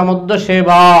ব্যবায়ামি সমুদ্র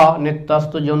সেবা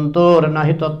নিত্যাস্ত জন্তোর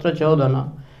নাহি তত্র চোদনা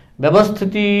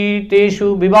ব্যবস্থিতি তেষু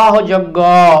বিবাহ যজ্ঞ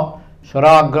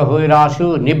স্বরাগ্রহৈরাসু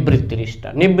নিবৃত্তিরিষ্টা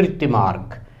নিবৃত্তি মার্গ।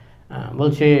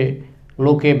 বলছে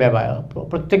লোকে ব্যবায়,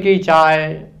 প্রত্যেকেই চায়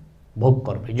ভোগ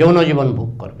করবে, যৌন জীবন ভোগ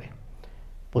করবে।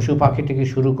 পশু পাখি থেকে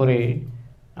শুরু করে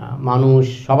মানুষ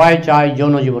সবাই চায়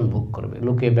যৌন জীবন ভোগ করবে।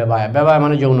 লোকে ব্যবায়, ব্যবায়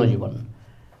মানে যৌন জীবন।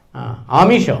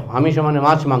 আমিষ, আমিষ মানে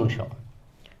মাছ মাংস,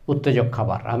 উত্তেজক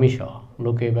খাবার আমিষ।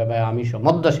 লোকে ব্যবায় আমিষ,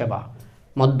 মদ্য সেবা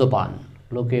মদ্যপান,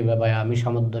 লোকে ব্যবায় আমিষ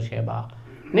মদ্য সেবা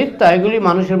নিত্য, এগুলি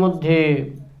মানুষের মধ্যে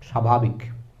স্বাভাবিক,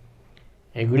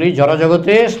 এগুলি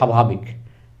জড়জগতে স্বাভাবিক।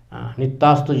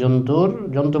 নিত্যাস্ত জন্তুর,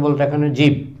 জন্তু বলতে এখানে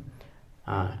জীব।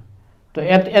 তো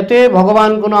এতে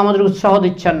ভগবান কোনো আমাদের উৎসাহ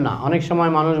দিচ্ছেন না। অনেক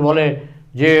সময় মানুষ বলে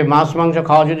যে মাছ মাংস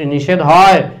খাওয়া যদি নিষেধ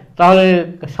হয় তাহলে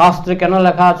শাস্ত্রে কেন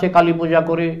লেখা আছে কালী পূজা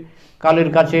করে কালীর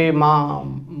কাছে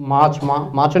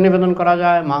মাছও নিবেদন করা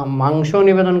যায়, মাংসও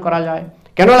নিবেদন করা যায়,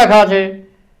 কেন লেখা আছে?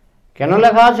 কেন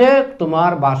লেখা আছে?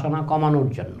 তোমার বাসনা কমানোর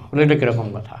জন্য। বলে এটা কীরকম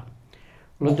কথা?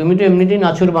 বলে তুমি তো এমনিতেই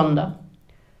নাছুর বান্দা,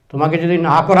 তোমাকে যদি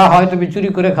না করা হয় তুমি চুরি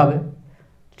করে খাবে।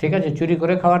 ঠিক আছে, চুরি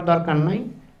করে খাওয়ার দরকার নাই।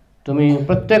 তুমি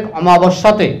প্রত্যেক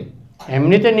অমাবস্যাতে,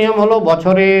 এমনিতে নিয়ম হলো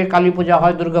বছরে কালী পূজা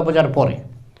হয় দুর্গা পূজার পরে,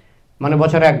 মানে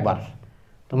বছরে একবার।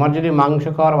 তোমার যদি মাংস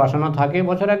খাওয়ার বাসনা থাকে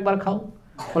বছরে একবার খাও।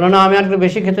 বলো না আমি আর একটু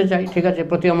বেশি খেতে চাই, ঠিক আছে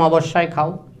প্রতি অমাবস্যায় খাও।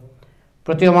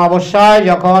 প্রতি অমাবস্যায়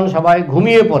যখন সবাই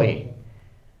ঘুমিয়ে পড়ে,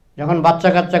 যখন বাচ্চা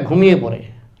কাচ্চা ঘুমিয়ে পড়ে,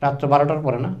 রাত্র 12টার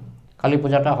পরে না, কালী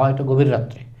পূজাটা হয়তো গভীর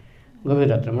রাত্রে,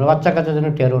 মানে বাচ্চা কাচ্চা যেন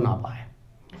টেরও না পায়।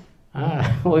 হ্যাঁ,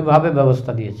 ওইভাবে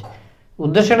ব্যবস্থা দিয়েছে।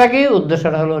 উদ্দেশ্যটা কি?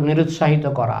 উদ্দেশ্যটা হলো নিরুৎসাহিত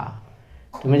করা।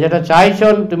 তুমি যেটা চাইছো,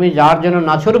 তুমি যার জন্য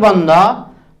নাছুর বান্দা,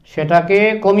 সেটাকে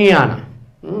কমিয়ে আনা।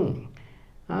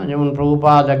 যেমন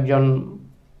প্রভুপাদ একজন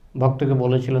ভক্তকে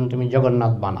বলেছিলেন তুমি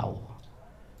জগন্নাথ বানাও,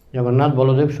 জগন্নাথ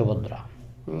বলদেব সুভদ্রা।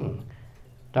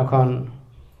 তখন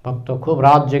ভক্ত খুব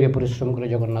রাত জেগে পরিশ্রম করে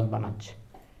জগন্নাথ বানাচ্ছে।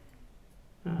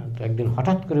 তো একদিন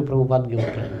হঠাৎ করে প্রভুপাদ গিয়ে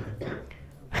উঠলেন,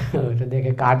 ওইটা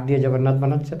দেখে কাঠ দিয়ে জগন্নাথ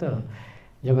বানাচ্ছে, তো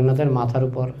জগন্নাথের মাথার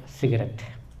উপর সিগারেট,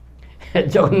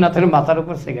 জগন্নাথের মাথার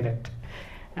উপর সিগারেট,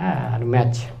 আর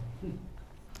ম্যাচ।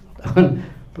 তখন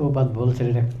প্রভুপাদ বলছেন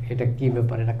এটা কী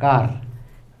ব্যাপার, এটা কার?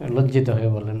 লজ্জিত হয়ে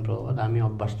বললেন প্রভুপাদ আমি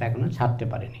অভ্যাসটা এখনো ছাড়তে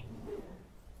পারিনি।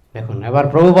 দেখুন এবার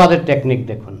প্রভুপাদের টেকনিক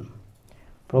দেখুন।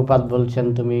 প্রভুপাদ বলছেন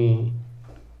তুমি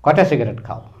কয়টা সিগারেট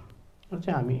খাও? বলছে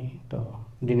আমি তো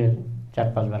দিনে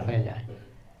 4-5 বার হয়ে যায়,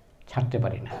 ছাড়তে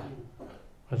পারি না।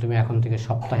 তুমি এখন থেকে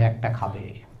সপ্তাহে একটা খাবে।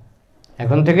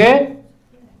 এখন থেকে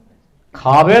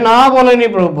খাবে না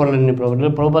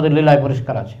বলেননি প্রভুপাদের লীলায়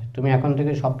পরিষ্কার আছে, তুমি এখন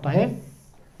থেকে সপ্তাহে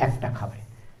একটা খাবে।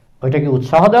 ওইটা কি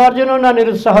উৎসাহ দেওয়ার জন্য না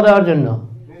নিরুৎসাহ দেওয়ার জন্য?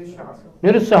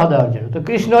 নিরুৎসাহ দেওয়ার জন্য। তো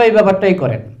কৃষ্ণ এই ব্যাপারটাই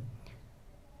করেন।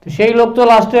 তো সেই লোক তো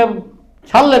লাস্টে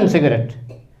ছাড়লেন সিগারেট।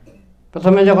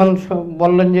 প্রথমে যখন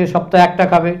বললেন যে সপ্তাহে একটা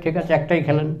খাবে, ঠিক আছে একটাই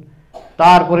খেলেন,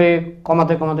 তারপরে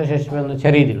কমাতে কমাতে শেষ পর্যন্ত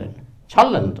ছেড়েই দিলেন,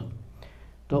 ছাড়লেন।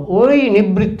 তো ওই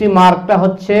নিবৃত্তি মার্গটা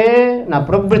হচ্ছে না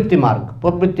প্রবৃত্তি মার্গ।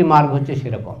 প্রবৃত্তি মার্গ হচ্ছে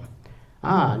সেরকম।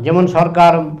 যেমন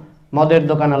সরকার মদের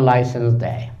দোকানের লাইসেন্স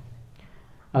দেয়।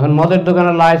 এখন মদের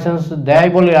দোকানের লাইসেন্স দেয়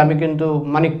বলে আমি কিন্তু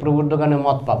মানিক প্রভুর দোকানে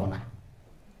মদ পাবো না,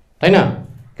 তাই না?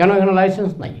 কেন? এখানে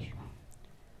লাইসেন্স নাই।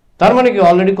 তার মানে কি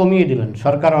অলরেডি কমিয়ে দিলেন,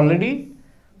 সরকার অলরেডি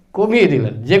কমিয়ে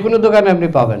দিলেন। যে কোনো দোকানে আপনি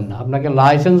পাবেন না, আপনাকে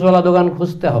লাইসেন্সওয়ালা দোকান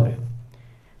খুঁজতে হবে।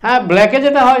 হ্যাঁ, ব্ল্যাকে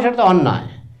যেটা হয় সেটা তো অন্যায়,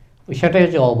 সেটাই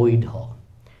হচ্ছে অবৈধ।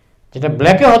 যেটা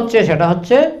ব্ল্যাকে হচ্ছে সেটা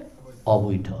হচ্ছে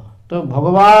অবৈধ। তো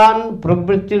ভগবান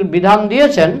প্রবৃত্তির বিধান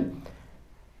দিয়েছেন,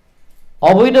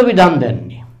 অবৈধ বিধান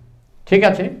দেননি। ঠিক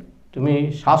আছে, তুমি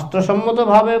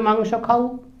শাস্ত্রসম্মতভাবে মাংস খাও,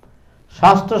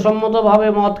 শাস্ত্রসম্মতভাবে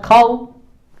মদ খাও।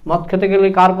 মদ খেতে গেলে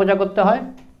কার পূজা করতে হয়?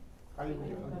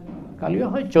 কালীও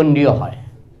হয়, চণ্ডীও হয়।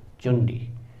 চণ্ডী,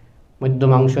 মধ্য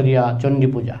মাংস দিয়া চণ্ডী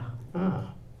পূজা।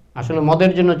 আসলে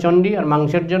মদের জন্য চণ্ডী আর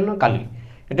মাংসের জন্য কালী,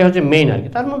 এটা হচ্ছে মেইন আর কি।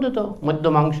 তার মধ্যে তো মধ্য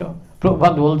মাংস,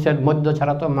 প্রভুপাদ বলছেন মধ্য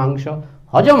ছাড়া তো মাংস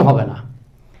হজম হবে না।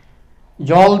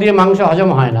 জল দিয়ে মাংস হজম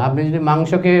হয় না। আপনি যদি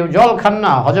মাংসকে জল খান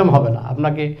না, হজম হবে না।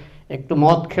 আপনাকে একটু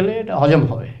মদ খেলে এটা হজম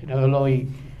হবে। এটা হলো ওই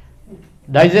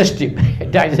ডাইজেস্টিভ।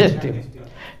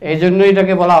 এই জন্য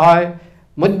এটাকে বলা হয়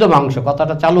মধ্য মাংস,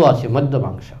 কথাটা চালু আছে মধ্য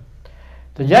মাংস।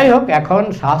 তো যাই হোক, এখন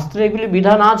শাস্ত্রে এগুলি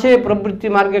বিধান আছে, প্রবৃত্তি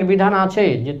মার্গের বিধান আছে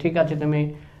যে ঠিক আছে তুমি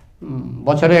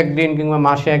বছরে একদিন কিংবা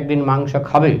মাসে একদিন মাংস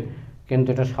খাবে, কিন্তু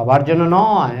এটা সবার জন্য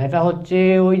নয়। এটা হচ্ছে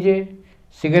ওই যে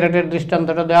সিগারেটের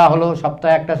দৃষ্টান্তটা দেওয়া হলো,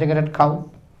 সপ্তাহে একটা সিগারেট খাও।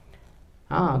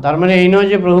 তার মানে এই নয়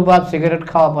যে প্রভুপাদ সিগারেট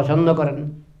খাওয়া পছন্দ করেন,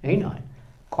 এই নয়।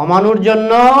 কমানোর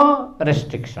জন্য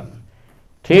রেস্ট্রিকশন।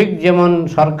 ঠিক যেমন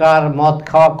সরকার মদ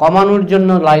খাওয়া কমানোর জন্য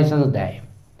লাইসেন্স দেয়।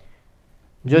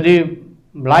 যদি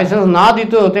লাইসেন্স না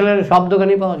দিত তাহলে সব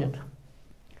দোকানেই পাওয়া যেত,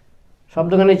 সব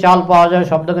দোকানে চাল পাওয়া যায়,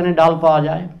 সব দোকানে ডাল পাওয়া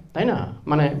যায়, তাই না?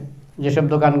 মানে যেসব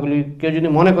দোকানগুলি কেউ যদি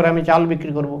মনে করে আমি চাল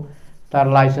বিক্রি করব, তার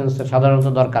লাইসেন্সের সাধারণত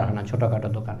দরকার হয় না ছোটোখাটো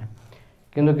দোকানে।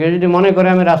 কিন্তু কেউ যদি মনে করে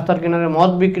আমি রাস্তার কিনারে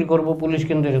মদ বিক্রি করব, পুলিশ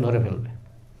কিন্তু এসে ধরে ফেলবে,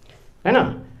 তাই না?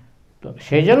 তো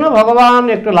সেই জন্য ভগবান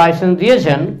একটু লাইসেন্স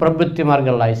দিয়েছেন, প্রবৃত্তি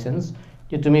মার্গের লাইসেন্স,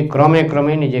 যে তুমি ক্রমে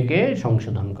ক্রমে নিজেকে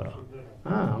সংশোধন করো।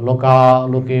 হ্যাঁ, লোকা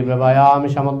লোকে ব্যবায়ামি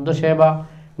সমুদ্র সেবা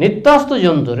নিত্যাস্তু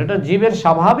জন্তুর, এটা জীবের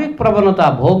স্বাভাবিক প্রবণতা,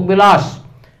 ভোগবিলাস,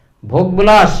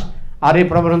 ভোগবিলাস। আর এই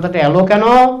প্রবণতাটা এলো কেন?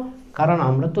 কারণ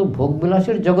আমরা তো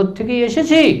ভোগবিলাসের জগৎ থেকেই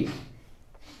এসেছি,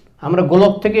 আমরা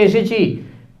গোলক থেকে এসেছি,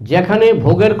 যেখানে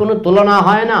ভোগের কোনো তুলনা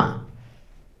হয় না।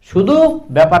 শুধু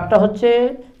ব্যাপারটা হচ্ছে,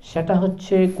 সেটা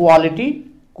হচ্ছে কোয়ালিটি,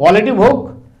 কোয়ালিটি ভোগ।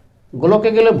 গোলকে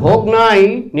গেলে ভোগ নাই,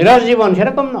 নিরাশ জীবন,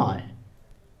 সেরকম নয়।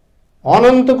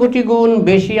 অনন্ত কোটি গুণ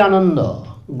বেশি আনন্দ,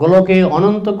 গোলকে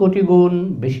অনন্ত কোটি গুণ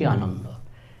বেশি আনন্দ।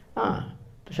 হ্যাঁ,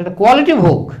 তো সেটা কোয়ালিটি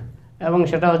ভোগ, এবং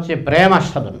সেটা হচ্ছে প্রেম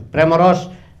আস্বাদন, প্রেমরস,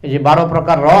 এই যে 12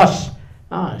 প্রকার রস,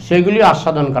 হ্যাঁ, সেগুলি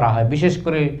আস্বাদন করা হয়। বিশেষ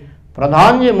করে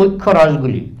প্রধান যে মুখ্য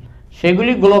রসগুলি,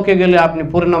 সেগুলি গোলকে গেলে আপনি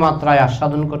পূর্ণ মাত্রায়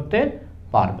আস্বাদন করতে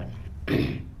পারবেন।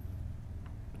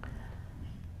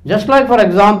 Just like, for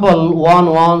example, one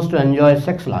wants to enjoy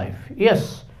sex life. Yes,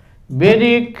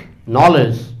 Vedic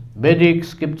knowledge, Vedic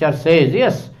scripture says,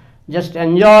 yes, just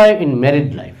enjoy in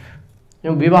married life.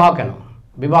 বিবাহ কেন?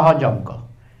 বিবাহ যজ্ঞ,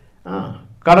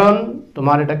 কারণ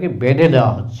তোমার এটাকে বেঁধে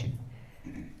দেওয়া হচ্ছে।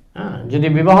 হ্যাঁ, যদি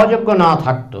বিবাহযোগ্য না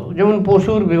থাকতো, যেমন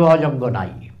পশুর বিবাহযোগ্য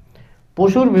নাই,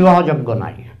 পশুর বিবাহযোগ্য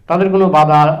নাই, তাদের কোনো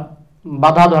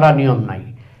বাধা ধরা নিয়ম নাই,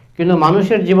 কিন্তু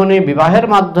মানুষের জীবনে বিবাহের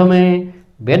মাধ্যমে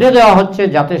বেঁধে দেওয়া হচ্ছে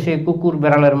যাতে সে কুকুর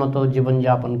বেড়ালের মতো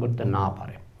জীবনযাপন করতে না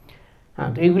পারে। হ্যাঁ,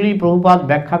 তো এইগুলি প্রভুপাদ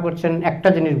ব্যাখ্যা করছেন একটা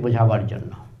জিনিস বোঝাবার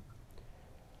জন্য।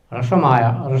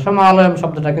 রসমায়া, রসমালয়ম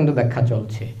শব্দটা কিন্তু ব্যাখ্যা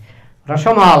চলছে।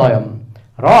 রসমালয়ম,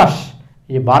 রস,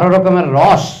 যে 12 রকমের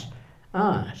রস,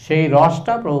 হ্যাঁ, সেই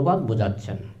রসটা প্রভুপাদ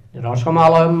বোঝাচ্ছেন।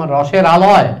 রসমালয়ম, রসের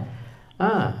আলয়,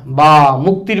 হ্যাঁ, বা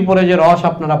মুক্তির পরে যে রস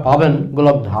আপনারা পাবেন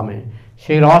গোলক ধামে,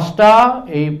 সেই রসটা,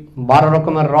 এই 12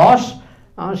 রকমের রস,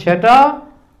 সেটা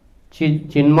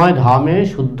চিন্ময় ধামে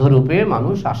শুদ্ধ রূপে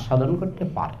মানুষ আস্বাদন করতে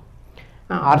পারে।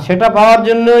 আর সেটা পাওয়ার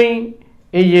জন্যই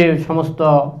এই যে সমস্ত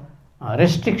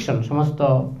রেস্ট্রিকশন, সমস্ত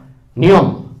নিয়ম,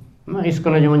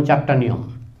 ইস্কনে যেমন 4টা নিয়ম,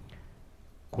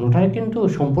 কোনোটাই কিন্তু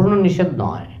সম্পূর্ণ নিষেধ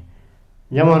নয়।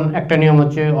 যেমন একটা নিয়ম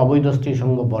হচ্ছে অবৈধ স্ত্রী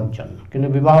সঙ্গ বর্জন, কিন্তু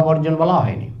বিবাহ বর্জন বলা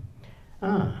হয়নি।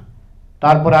 হ্যাঁ,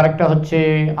 তারপর আরেকটা হচ্ছে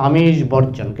আমিষ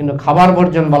বর্জন, কিন্তু খাবার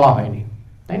বর্জন বলা হয়নি,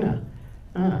 তাই না?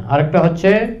 হ্যাঁ, আরেকটা হচ্ছে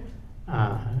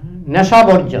নেশা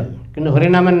বর্জন, কিন্তু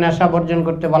হরিনামের নেশা বর্জন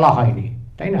করতে বলা হয়নি,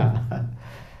 তাই না?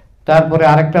 তারপরে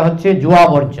আরেকটা হচ্ছে জুয়া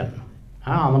বর্জন।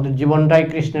 হ্যাঁ, আমাদের জীবনটাই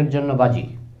কৃষ্ণের জন্য বাজি।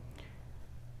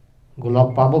 গোলক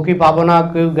পাবো কি পাবো না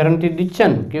কেউ গ্যারান্টি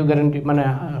দিচ্ছেন? কেউ গ্যারান্টি, মানে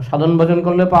সাধন ভজন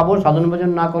করলে পাবো, সাধন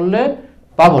ভজন না করলে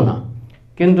পাবো না,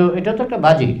 কিন্তু এটা তো একটা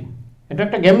বাজি, এটা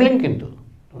একটা গ্যামলিং। কিন্তু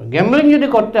গ্যামলিং যদি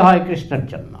করতে হয় কৃষ্ণের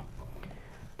জন্য,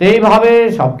 তো এইভাবে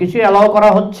সব কিছু অ্যালাউ করা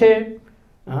হচ্ছে।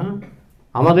 হ্যাঁ,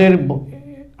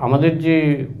 আমাদের যে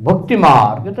ভক্তি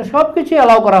মার্গ, এটা সব কিছু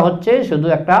অ্যালাউ করা হচ্ছে, শুধু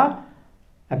একটা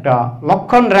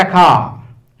লক্ষণ রেখা,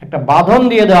 একটা বাঁধন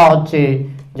দিয়ে দেওয়া হচ্ছে,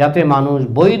 যাতে মানুষ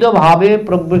বৈধভাবে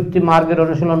প্রবৃত্তি মার্গের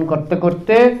অনুশীলন করতে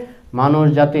করতে মানুষ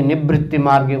যাতে নিবৃত্তি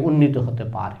মার্গে উন্নীত হতে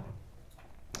পারে।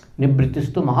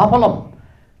 নিবৃত্তিস্তু মহাফলম,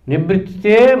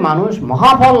 নিবৃত্তিতে মানুষ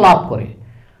মহাফল লাভ করে।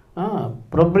 হ্যাঁ,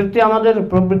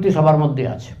 প্রবৃত্তি সবার মধ্যে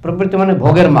আছে। প্রবৃত্তি মানে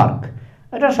ভোগের মার্গ,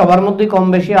 এটা সবার মধ্যেই কম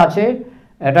বেশি আছে।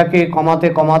 এটাকে কমাতে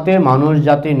কমাতে মানুষ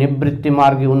যাতে নিবৃত্তি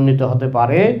মার্গে উন্নীত হতে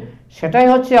পারে, সেটাই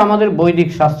হচ্ছে আমাদের বৈদিক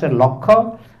শাস্ত্রের লক্ষ্য।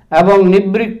 এবং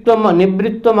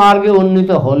নিবৃত্ত মার্গে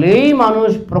উন্নীত হলেই মানুষ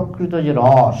প্রকৃত যে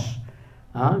রস,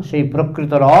 সেই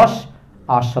প্রকৃত রস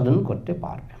আস্বাদন করতে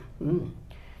পারবে।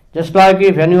 Just like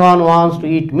if anyone wants to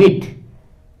eat meat,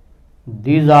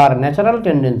 these are natural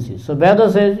tendencies. So Veda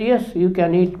says, yes, you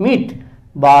can eat meat,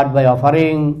 but by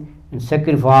offering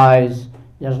sacrifice,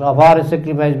 just offer a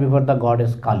sacrifice before the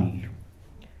goddess Kali.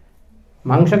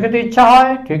 মাংস খেতে ইচ্ছা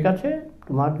হয়, ঠিক আছে,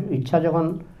 তোমার ইচ্ছা,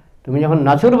 তুমি যখন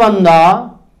নাছুর বান্দা,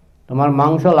 তোমার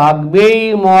মাংস লাগবেই,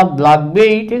 মদ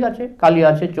লাগবেই, ঠিক আছে, কালী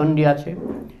আছে, চণ্ডী আছে,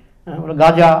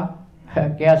 গাজা,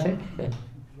 কে আছে,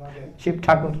 শিব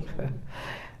ঠাকুর।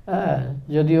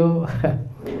 যদিও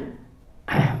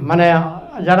মানে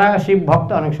যারা শিব ভক্ত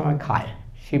অনেক সময় খায়,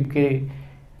 শিবকে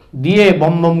দিয়ে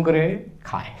বম বম করে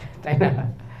খায়, তাই না?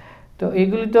 তো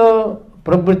এইগুলি তো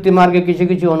প্রবৃত্তি মার্গে কিছু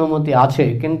কিছু অনুমতি আছে,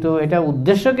 কিন্তু এটা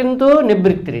উদ্দেশ্য কিন্তু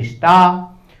নিবৃত্তির, তা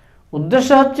উদ্দেশ্য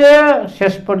হচ্ছে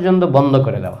শেষ পর্যন্ত বন্ধ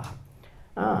করে দেওয়া।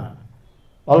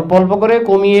 অল্প অল্প করে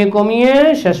কমিয়ে কমিয়ে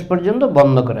শেষ পর্যন্ত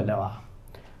বন্ধ করে দেওয়া।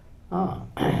 Ah.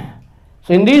 So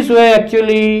in this way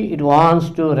actually it wants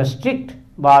to restrict,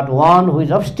 but one who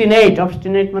is obstinate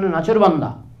মানে নাচুরবান্দা,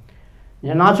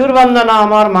 যে নাচুরবান্দা না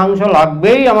আমার মাংস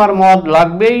লাগবেই, আমার মদ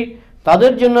লাগবেই,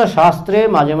 তাদের জন্য শাস্ত্রে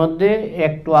মাঝে মধ্যে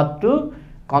একটু আধটু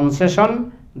কনসেশন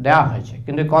দেওয়া হয়েছে।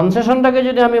 কিন্তু কনসেশনটাকে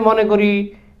যদি আমি মনে করি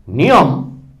নিয়ম,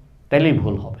 তাহলেই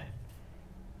ভুল হবে।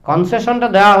 কনসেশনটা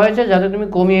দেওয়া হয়েছে যাতে তুমি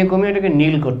কমিয়ে কমিয়ে এটাকে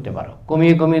নীল করতে পারো,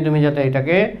 কমিয়ে কমিয়ে তুমি যাতে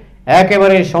এটাকে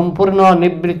একেবারে সম্পূর্ণ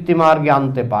নিবৃত্তি মার্গে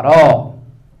আনতে পারো।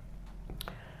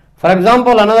 For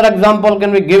example, another example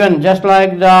can be given, just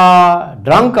like the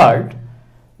drunkard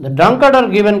are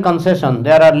given concession.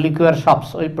 There are liquor shops.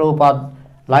 ওই প্রভুপাদ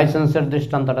লাইসেন্সের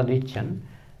দৃষ্টান্তটা দিচ্ছেন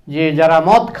যে যারা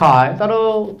মদ খায় তারও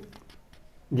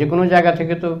যে কোনো জায়গা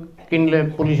থেকে তো কিনলে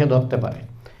পুলিশে ধরতে পারে,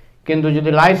 কিন্তু যদি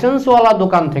লাইসেন্সওয়ালা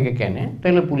দোকান থেকে কেনে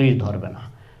তাহলে পুলিশ ধরবে না।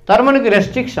 তার মানে কি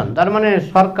রেস্ট্রিকশন, তার মানে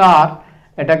সরকার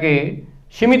এটাকে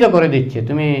সীমিত করে দিচ্ছে।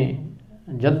 তুমি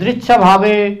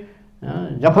যদৃচ্ছাভাবে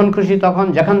যখন খুশি তখন,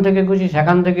 যেখান থেকে খুশি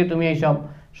সেখান থেকে তুমি এইসব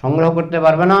সংগ্রহ করতে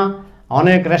পারবে না,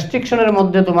 অনেক রেস্ট্রিকশনের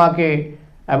মধ্যে তোমাকে।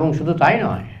 এবং শুধু তাই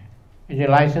নয়, এই যে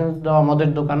লাইসেন্স দেওয়া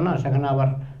মদের দোকান না, সেখানে আবার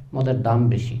মদের দাম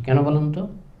বেশি। কেন বলুন তো?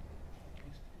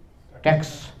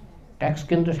 ট্যাক্স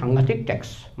কিন্তু সাংঘাতিক ট্যাক্স।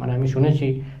 মানে আমি শুনেছি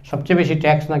সবচেয়ে বেশি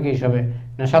ট্যাক্স নাকি এইসবে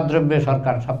নেশাদ্রব্যে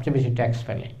সরকার সবচেয়ে বেশি ট্যাক্স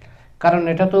ফেলে। কারণ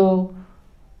এটা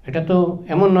তো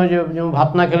এমন নয় যে যেমন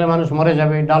ভাত না খেলে মানুষ মরে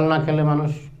যাবে, ডাল না খেলে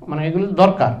মানুষ, মানে এগুলো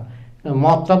দরকার।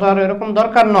 মদটা তো আর এরকম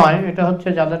দরকার নয়, এটা হচ্ছে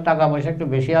যাদের টাকা পয়সা একটু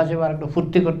বেশি আছে বা একটু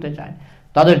ফুর্তি করতে চায়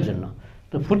তাদের জন্য।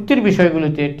 তো ফুর্তির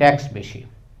বিষয়গুলিতে ট্যাক্স বেশি।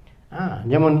 হ্যাঁ,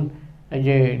 যেমন এই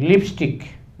যে লিপস্টিক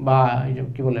বা এই যে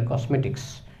কী বলে কসমেটিক্স,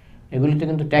 এগুলিতে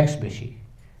কিন্তু ট্যাক্স বেশি,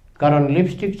 কারণ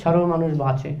লিপস্টিক ছাড়াও মানুষ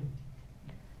বাঁচে।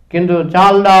 কিন্তু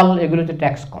চাল ডাল এগুলিতে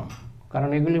ট্যাক্স কম, কারণ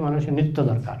এগুলি মানুষের নিত্য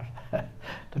দরকার।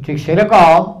 তো ঠিক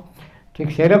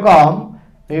সেরকম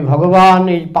এই ভগবান,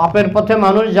 এই পাপের পথে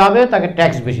মানুষ যাবে তাকে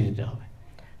ট্যাক্স বেশি দিতে হবে,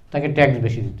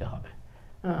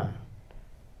 হ্যাঁ।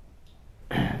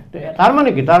 তার মানে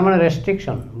কি? তার মানে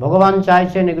রেস্ট্রিকশন। ভগবান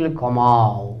চাইছেন এগুলি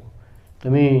কমাও।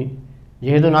 তুমি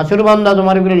যেহেতু নাচুরবান্দা,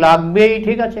 তোমার এগুলি লাগবেই,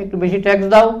 ঠিক আছে, একটু বেশি ট্যাক্স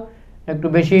দাও, একটু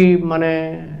বেশি মানে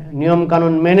নিয়ম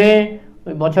কানুন মেনে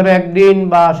ওই বছরে একদিন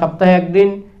বা সপ্তাহে একদিন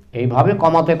এইভাবে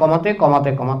কমাতে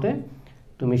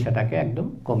তুমি সেটাকে একদম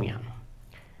কমিয়ে আনো।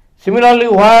 Similarly,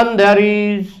 when there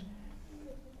is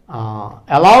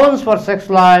allowance for sex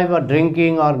life or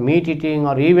drinking or meat eating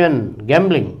or even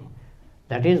gambling,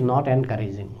 that is not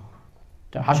encouraging.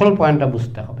 তো আসল পয়েন্টটা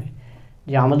বুঝতে হবে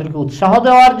যে আমাদেরকে উৎসাহ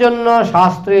দেওয়ার জন্য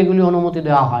শাস্ত্রে এগুলি অনুমতি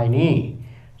দেওয়া হয়নি।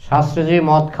 শাস্ত্রে যে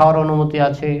মদ খাওয়ার অনুমতি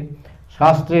আছে,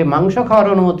 শাস্ত্রে মাংস খাওয়ার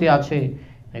অনুমতি আছে,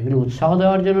 এগুলি উৎসাহ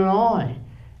দেওয়ার জন্য নয়।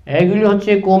 এগুলি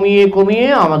হচ্ছে কমিয়ে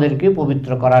আমাদেরকে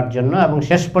পবিত্র করার জন্য এবং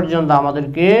শেষ পর্যন্ত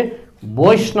আমাদেরকে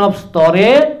বৈষ্ণব স্তরে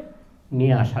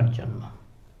নিয়ে আসার জন্য।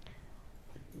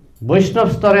 বৈষ্ণব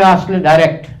স্তরে আসলে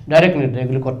ডাইরেক্ট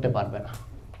এগুলি করতে পারবে না।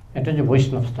 এটা যে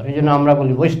বৈষ্ণব স্তর, এই জন্য আমরা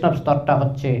বলি বৈষ্ণব স্তরটা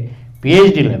হচ্ছে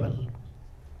PhD level.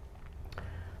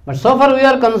 But so far we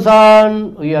are concern,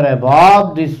 we are above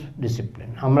this discipline.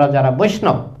 আমরা যারা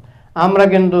বৈষ্ণব, আমরা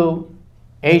কিন্তু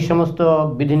এই সমস্ত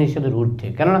বিধিনিষেধের ঊর্ধ্বে।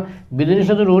 কেননা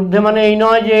বিধিনিষেধের ঊর্ধ্বে মানে এই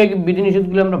নয় যে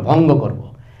বিধিনিষেধগুলি আমরা ভঙ্গ করব।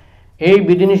 এই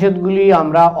বিধিনিষেধগুলি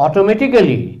আমরা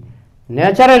অটোমেটিক্যালি,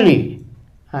 ন্যাচারালি,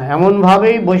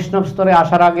 এমনভাবেই বৈষ্ণব স্তরে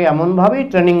আসার আগে এমনভাবেই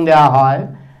ট্রেনিং দেওয়া হয়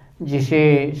যে সে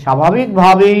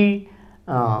স্বাভাবিকভাবেই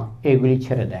এগুলি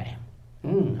ছেড়ে দেয়।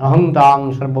 অহং তাং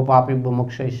সর্বপাপিভ্য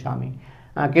মোক্ষয়িষ্যামি।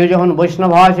 কেউ যখন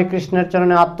বৈষ্ণব হয়, সে কৃষ্ণের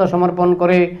চরণে আত্মসমর্পণ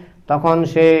করে, তখন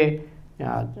সে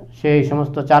সেই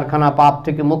সমস্ত চারখানা পাপ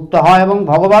থেকে মুক্ত হয় এবং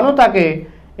ভগবানও তাকে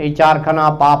এই চারখানা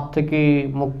পাপ থেকে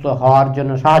মুক্ত হওয়ার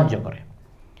জন্য সাহায্য করে।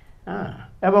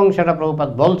 এবং সেটা প্রভুপাদ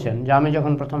বলছেন যে আমি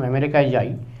যখন প্রথম আমেরিকায় যাই,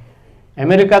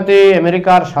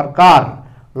 আমেরিকার সরকার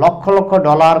লক্ষ লক্ষ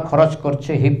ডলার খরচ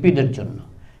করছে হিপ্পিদের জন্য,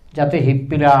 যাতে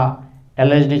হিপ্পিরা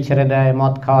LSD ছেড়ে দেয়,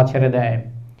 মদ খাওয়া ছেড়ে দেয়।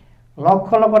 লক্ষ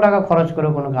লক্ষ টাকা খরচ করে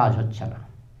কোনো কাজ হচ্ছে না।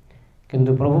 কিন্তু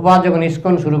প্রভুপাদ যখন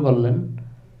ইস্কন শুরু করলেন,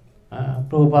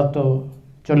 প্রভুপাদ তো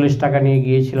 40 টাকা নিয়ে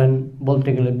গিয়েছিলেন, বলতে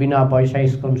গেলে বিনা পয়সায়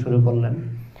ইস্কন শুরু করলেন।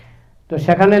 তো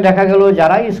সেখানে দেখা গেল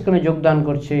যারাই ইস্কনে যোগদান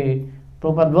করছে,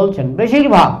 প্রভুপাদ বলছেন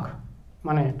বেশিরভাগ,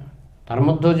 মানে তার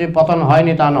মধ্যেও যে পতন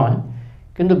হয়নি তা নয়,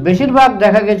 কিন্তু বেশিরভাগ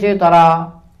দেখা গেছে তারা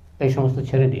এই সমস্ত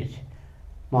ছেড়ে দিয়েছে।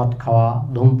 মদ খাওয়া,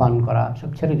 ধূমপান করা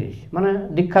সব ছেড়ে দিয়েছে। মানে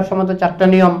দীক্ষার সময় তো 4টা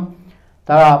নিয়ম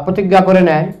তারা প্রতিজ্ঞা করে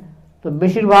নেয়, তো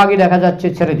বেশিরভাগই দেখা যাচ্ছে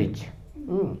ছেড়ে দিচ্ছে।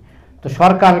 তো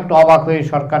সরকার একটু অবাক হয়ে,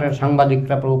 সরকারের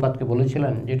সাংবাদিকরা প্রভুপাদকে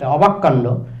বলেছিলেন, যেটা অবাক কাণ্ড,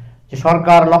 যে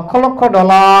সরকার লক্ষ লক্ষ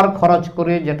ডলার খরচ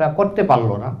করে যেটা করতে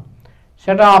পারলো না,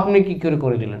 সেটা আপনি কি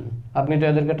করে দিলেন? আপনি তো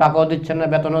এদেরকে টাকাও দিচ্ছেন না,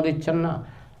 বেতনও দিচ্ছেন না,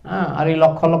 আর এই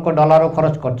লক্ষ লক্ষ ডলারও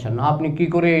খরচ করছেন না। আপনি কি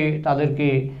করে তাদেরকে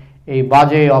এই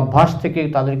বাজে অভ্যাস থেকে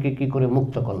তাদেরকে কি করে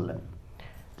মুক্ত করলেন।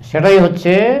 সেটাই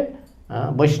হচ্ছে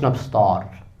বৈষ্ণব স্তর,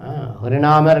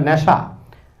 হরিনামের নেশা।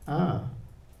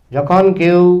 যখন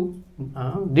কেউ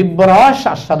দিব্যরস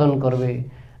আস্বাদন করবে,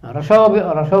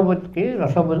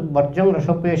 রসবর্জং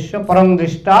রসপেশ্য পরং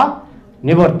দৃষ্টা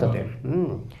নিবর্ততে,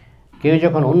 কেউ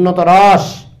যখন উন্নত রস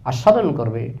আস্বাদন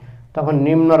করবে তখন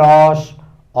নিম্ন রস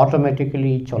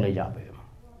অটোমেটিক্যালি চলে যাবে।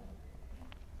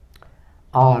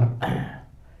 আর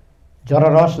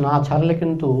জড়রস না ছাড়লে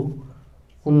কিন্তু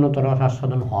উন্নত রস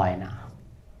আস্বাদন হয় না,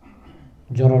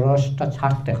 জড়রসটা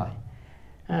ছাড়তে হয়।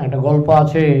 একটা গল্প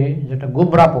আছে যেটা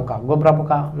গোবরা পোকা, গোবরা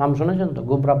পোকা নাম শুনেছেন তো?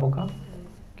 গোবরা পোকা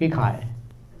কি খায়?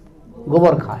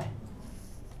 গোবর খায়।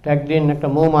 তো একদিন একটা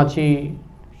মৌমাছি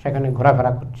সেখানে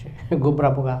ঘোরাফেরা করছে, গোবরা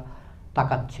পোকা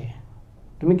তাকাচ্ছে,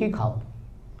 তুমি কি খাও?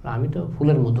 আমি তো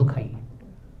ফুলের মধু খাই।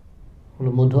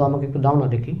 বলো, মধু আমাকে একটু দাও না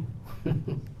দেখি।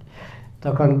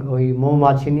 তখন ওই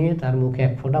মৌমাছি নিয়ে তার মুখে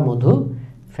এক ফোঁটা মধু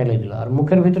ফেলে দিল, আর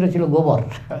মুখের ভিতরে ছিল গোবর।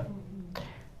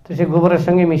 তো সে গোবরের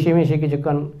সঙ্গে মিশিয়ে মিশিয়ে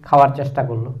কিছুক্ষণ খাওয়ার চেষ্টা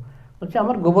করলো, বলছে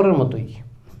আমার গোবরের মতোই।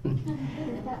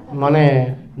 মানে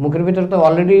মুখের ভিতরে তো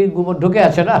অলরেডি গোবর ঢুকে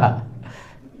আছে না।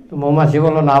 তো মৌমাছি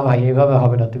বললো, না ভাই এইভাবে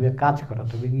হবে না, তুমি এক কাজ করো,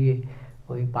 তুমি গিয়ে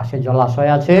ওই পাশে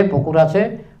জলাশয় আছে, পুকুর আছে,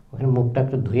 ওখানে মুখটা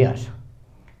একটু ধুয়ে আসো।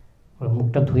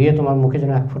 মুখটা ধুয়ে তোমার মুখে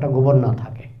যেন এক ফোঁটা গোবর না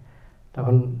থাকে।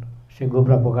 তখন সেই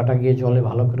গোবরা পোকাটা গিয়ে জলে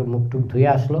ভালো করে মুখ টুক ধুয়ে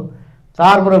আসলো,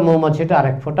 তারপরে মৌমাছিটা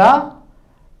আরেক ফোঁটা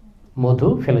মধু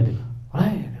ফেলে দিল।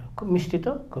 খুব মিষ্টি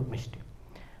তো, খুব মিষ্টি।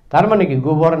 তার মানে কি,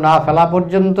 গোবর না ফেলা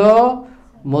পর্যন্ত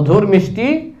মধুর মিষ্টি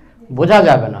বোঝা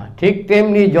যাবে না। ঠিক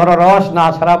তেমনি জড়রস না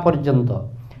ছাড়া পর্যন্ত,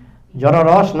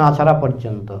 জড়রস না ছাড়া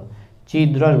পর্যন্ত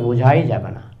চিদ্রস বোঝাই যাবে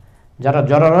না। যারা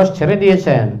জড়রস ছেড়ে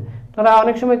দিয়েছেন তারা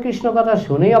অনেক সময় কৃষ্ণ কথা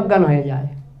শুনেই অজ্ঞান হয়ে যায়।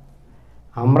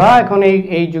 আমরা এখন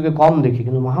এই যুগে কম দেখি,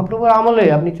 কিন্তু মহাপ্রভুর আমলে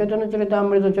আপনি চৈতন্য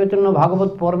চরিতামৃত, চৈতন্য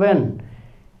ভাগবত পড়বেন,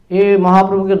 এই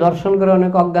মহাপ্রভুকে দর্শন করে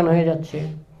অনেক অজ্ঞান হয়ে যাচ্ছে।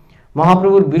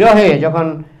 মহাপ্রভুর বিরহে যখন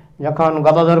যখন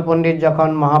গদাধর পণ্ডিত যখন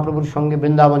মহাপ্রভুর সঙ্গে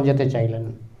বৃন্দাবন যেতে চাইলেন,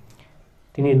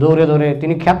 তিনি দৌড়ে দৌড়ে,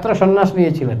 তিনি ক্ষেত্র সন্ন্যাস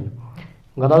নিয়েছিলেন।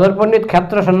 গদাধর পণ্ডিত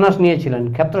ক্ষেত্র সন্ন্যাস নিয়েছিলেন।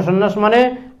 ক্ষেত্র সন্ন্যাস মানে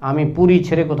আমি পুরী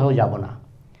ছেড়ে কোথাও যাব না।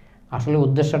 আসলে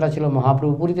উদ্দেশ্যটা ছিল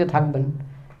মহাপ্রভু পুরীতে থাকবেন।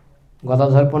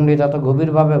 গদাধর পণ্ডিত এত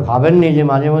গভীরভাবে ভাবেননি যে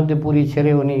মাঝে মধ্যে পুরী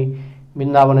ছেড়ে উনি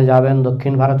বৃন্দাবনে যাবেন,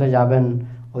 দক্ষিণ ভারতে যাবেন,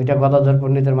 ওইটা গদাধর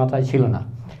পণ্ডিতের মাথায় ছিল না।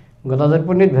 গদাধর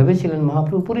পণ্ডিত ভেবেছিলেন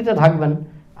মহাপ্রভু পুরীতে থাকবেন,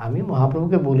 আমি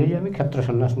মহাপ্রভুকে বলি যে আমি ক্ষেত্র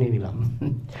সন্ন্যাস নিয়ে নিলাম।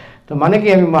 তো মানে কি,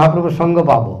 আমি মহাপ্রভুর সঙ্গ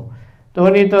পাবো। তো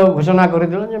উনি তো ঘোষণা করে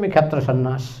দিলেন যে আমি ক্ষেত্র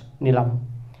সন্ন্যাস নিলাম।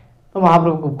 তো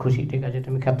মহাপ্রভু খুব খুশি, ঠিক আছে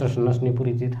তুমি ক্ষেত্র সন্ন্যাস নিয়ে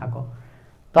পুরীতে থাকো।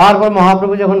 তারপর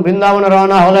মহাপ্রভু যখন বৃন্দাবনে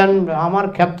রওনা হলেন, আমার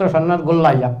ক্ষেত্র সন্ন্যাস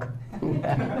গোল্লায় যাক।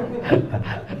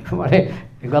 মানে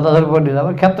গদাধর পণ্ডিত,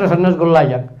 আমার ক্ষেত্র সন্ন্যাস গোল্লায়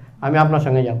যাক, আমি আপনার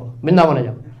সঙ্গে যাব, বৃন্দাবনে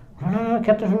যাব।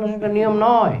 ক্ষেত্র সন্ন্যাসের নিয়ম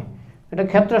নয়, এটা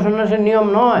ক্ষেত্র সন্ন্যাসের নিয়ম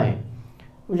নয়।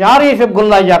 যার এইসব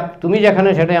গোল্লায় যাক, তুমি যেখানে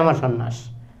সেটাই আমার সন্ন্যাস।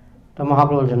 তো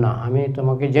মহাপ্রভু বলছেন, না আমি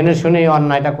তোমাকে জেনে শুনে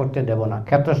অন্যায়টা করতে দেব না,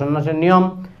 ক্ষেত্র সন্ন্যাসের নিয়ম,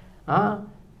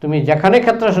 তুমি যেখানে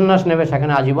ক্ষেত্র সন্ন্যাস নেবে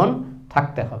সেখানে আজীবন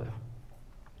থাকতে হবে।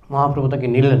 মহাপ্রভু তাকে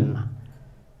নিলেন না।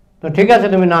 তো ঠিক আছে,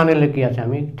 তুমি না নিলে কি আছে,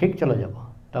 আমি ঠিক চলে যাব।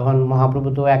 তখন মহাপ্রভু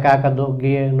তো একা একা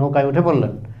গিয়ে নৌকায় উঠে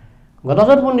পড়লেন।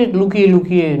 গদাধর পণ্ডিত লুকিয়ে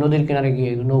লুকিয়ে নদীর কিনারে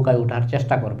গিয়ে নৌকায় ওঠার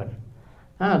চেষ্টা করবেন।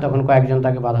 তখন কয়েকজন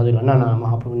তাকে বাধা দিল, না না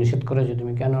মহাপ্রভু নিষেধ করেছে,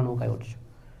 তুমি কেন নৌকায় উঠছো?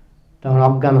 তখন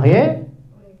অজ্ঞান হয়ে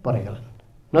পড়ে গেলেন,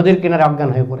 নদীর কিনারে অজ্ঞান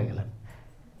হয়ে পড়ে গেলেন।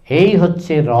 এই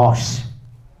হচ্ছে রস,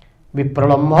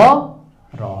 বিপ্রলম্ভ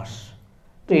রস।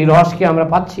 তো এই রস কি আমরা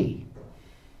পাচ্ছি?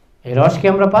 এই রস কি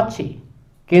আমরা পাচ্ছি?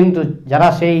 কিন্তু যারা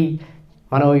সেই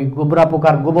মানে ওই গোবরা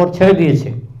পোকার গোবর ছেড়ে দিয়েছে,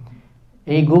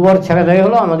 এই গোবর ছেড়ে দেওয়া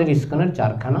হলো আমাদের ইস্কনের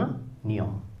চারখানা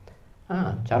নিয়ম।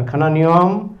 চারখানা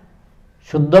নিয়ম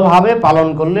শুদ্ধভাবে পালন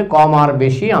করলে কম আর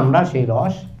বেশি আমরা সেই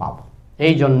রস পাব,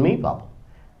 এই জন্মেই পাব।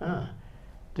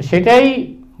 তো সেটাই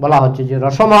বলা হচ্ছে যে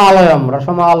রসমালয়ম।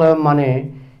 রসমালয়ম মানে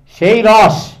সেই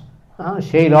রস,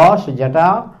 সেই রস যেটা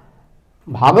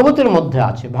ভাগবতের মধ্যে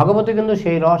আছে। ভাগবতে কিন্তু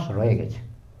সেই রস রয়ে গেছে।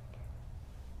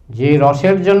 যে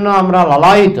রসের জন্য আমরা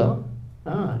লালায়িত,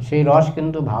 সেই রস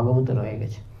কিন্তু ভাগবতে রয়ে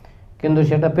গেছে। কিন্তু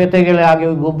সেটা পেতে গেলে আগে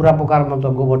ওই গোবরা পোকার মতো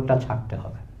গোবরটা ছাড়তে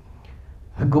হবে।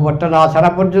 গোবরটা না ছাড়া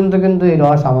পর্যন্ত কিন্তু এই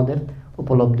রস আমাদের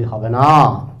উপলব্ধি হবে না।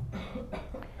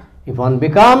 If one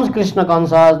becomes Krishna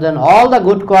conscious, then all the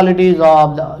good qualities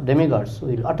of the demigods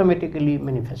will automatically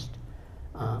manifest.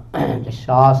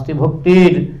 Shasti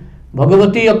bhaktir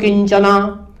bhagavati akinchana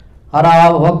hara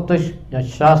bhakta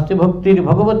shasti bhaktir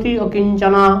bhagavati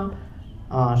akinchana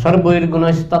sarvair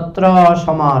gunastatra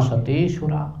samasati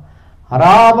sura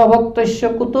hara bhaktasya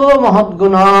kuto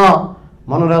mahadguna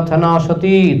manorathana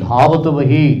sati dhavato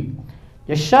bahi.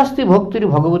 Shasti bhaktir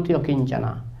bhagavati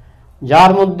akinchana.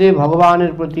 যার মধ্যে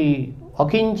ভগবানের প্রতি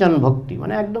অকিঞ্চন ভক্তি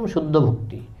মানে একদম শুদ্ধ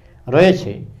ভক্তি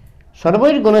রয়েছে,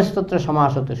 সর্বৈর গুণস্তোত্রে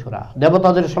সমাসতে সুরা,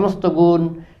 দেবতাদের সমস্ত গুণ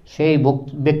সেই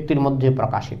ব্যক্তির মধ্যে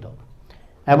প্রকাশিত।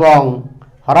 এবং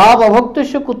হরাব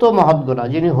অভক্তেশ কুতো মহৎগুণা,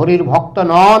 যিনি হরির ভক্ত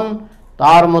নন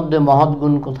তার মধ্যে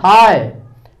মহৎগুণ কোথায়?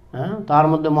 তার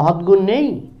মধ্যে মহৎগুণ নেই।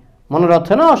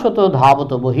 মনোরথে না অসত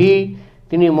ধাবত বহি,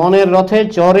 তিনি মনের রথে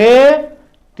চড়ে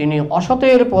তিনি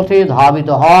অসতের পথে ধাবিত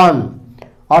হন,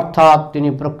 অর্থাৎ তিনি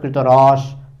প্রকৃত রস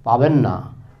পাবেন না।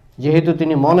 যেহেতু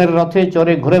তিনি মনের রথে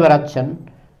চড়ে ঘুরে বেড়াচ্ছেন,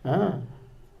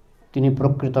 তিনি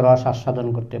প্রকৃত রস আস্বাদন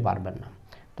করতে পারবেন না।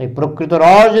 তাই প্রকৃত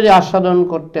রস যদি আস্বাদন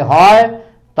করতে হয়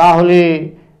তাহলে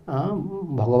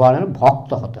ভগবানের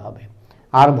ভক্ত হতে হবে।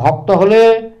 আর ভক্ত হলে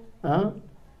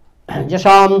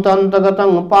যশাম তন্তগতং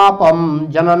পাপম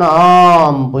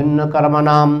জননাম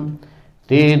পুণ্যকর্মণাম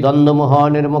তে দ্বন্দ্বমোহ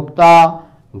নির্মুক্তা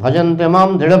ভজন্তে মাম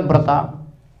দৃঢ়ব্রতা।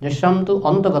 যশাম তু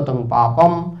অন্তগতং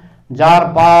পাপম, যার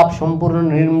পাপ সম্পূর্ণ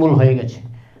নির্মূল হয়ে গেছে,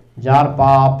 যার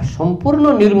পাপ সম্পূর্ণ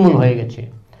নির্মূল হয়ে গেছে।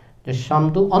 যশাম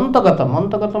তু অন্তগতম,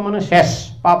 অন্তগতম মানে শেষ,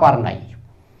 পাপ আর নাই।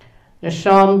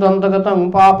 যশাম তু অন্তগতং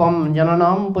পাপম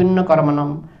জননাম পুণ্যকর্মণাম,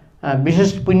 বিশেষ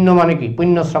পুণ্য মানে কি?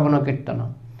 পুণ্য শ্রবণ কীর্তন,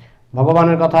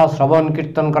 ভগবানের কথা শ্রবণ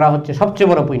কীর্তন করা হচ্ছে সবচেয়ে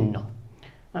বড় পুণ্য।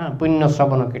 পুণ্য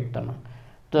শ্রবণ কীর্তন,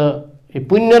 তো এই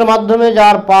পুণ্যের মাধ্যমে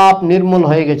যার পাপ নির্মূল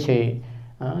হয়ে গেছে,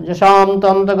 যশাম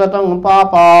তন্তগতং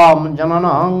পাপম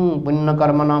জননাং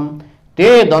পুণ্যকর্মণাম তে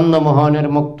দ্বন্দ্বমোহ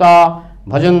নির্মুক্তা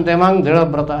ভজন্তে মাং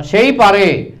দৃঢ়ব্রতা, সেই পারে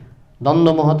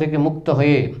দ্বন্দ্বমোহ থেকে মুক্ত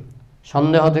হয়ে,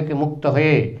 সন্দেহ থেকে মুক্ত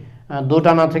হয়ে,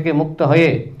 দোটানা থেকে মুক্ত হয়ে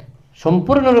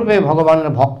সম্পূর্ণরূপে ভগবানের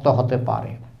ভক্ত হতে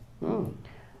পারে।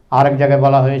 আরেক জায়গায়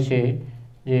বলা হয়েছে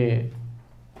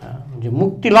যে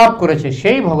মুক্তি লাভ করেছে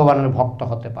সেই ভগবানের ভক্ত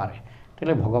হতে পারে।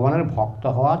 তাহলে ভগবানের ভক্ত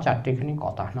হওয়া চারটিখানি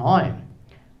কথা নয়,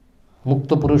 মুক্ত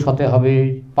পুরুষ হতে হবে,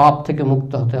 পাপ থেকে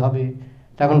মুক্ত হতে হবে।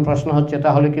 তখন প্রশ্ন হচ্ছে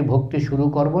তাহলে কি ভক্তি শুরু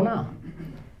করব না?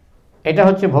 এটা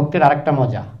হচ্ছে ভক্তির আরেকটা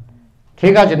মজা।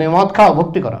 ঠিক আছে, তুমি মদ খাও,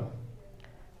 ভক্তি করো,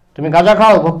 তুমি গাঁজা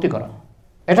খাও, ভক্তি করো,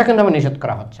 এটা কিন্তু আমার নিষেধ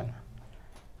করা হচ্ছে না।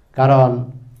 কারণ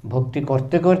ভক্তি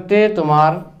করতে করতে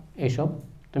তোমার এসব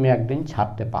তুমি একদিন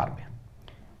ছাড়তে পারবে।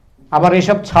 আবার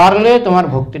এসব ছাড়লে তোমার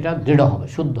ভক্তিটা দৃঢ় হবে,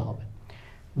 শুদ্ধ হবে।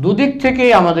 দুদিক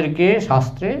থেকেই আমাদেরকে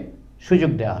শাস্ত্রে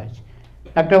সুযোগ দেওয়া হয়েছে।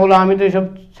 একটা বলো আমি তো এসব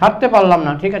ছাড়তে পারলাম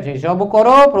না, ঠিক আছে এসবও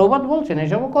করো, প্রভুপাদ বলছেন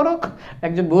এসবও করো।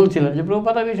 একজন বলছিলেন যে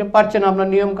প্রভুপাদ আমি এসব পারছে না, আপনার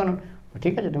নিয়ম কানুন,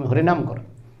 ঠিক আছে তুমি হরিনাম করো,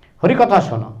 হরিকথা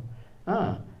শোনো।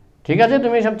 ঠিক আছে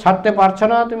তুমি এসব ছাড়তে পারছো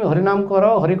না, তুমি হরিনাম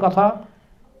করো, হরিকথা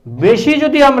বেশি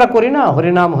যদি আমরা করি না,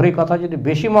 হরিনাম হরিকথা যদি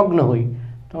বেশি মগ্ন হই,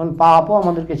 তখন পাপও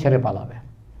আমাদেরকে ছেড়ে পালাবে।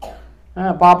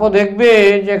 পাপও দেখবে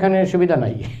যে এখানে সুবিধা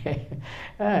নাই।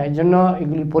 এই জন্য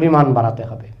এগুলি পরিমাণ বাড়াতে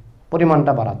হবে,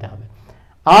 পরিমাণটা বাড়াতে হবে।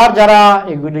 আর যারা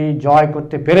এগুলি জয়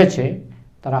করতে পেরেছে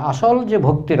তারা আসল যে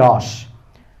ভক্তি রস,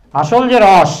 আসল যে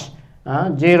রস,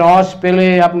 যে রস পেলে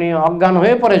আপনি অজ্ঞান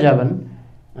হয়ে পড়ে যাবেন,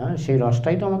 সেই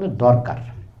রসটাই তো আমাদের দরকার,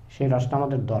 সেই রসটা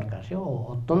আমাদের দরকার। সে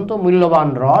অত্যন্ত মূল্যবান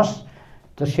রস।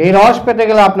 তো সেই রস পেতে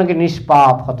গেলে আপনাকে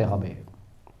নিষ্পাপ হতে হবে।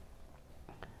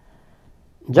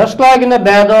 Just like in the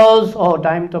বেদস। O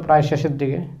time তো প্রায় শেষের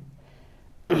দিকে।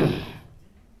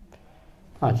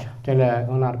 আচ্ছা, তাহলে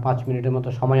এখন আর 5 মিনিটের মতো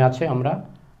সময় আছে, আমরা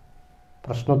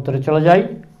প্রশ্নোত্তরে চলে যাই।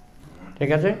 ঠিক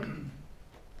আছে,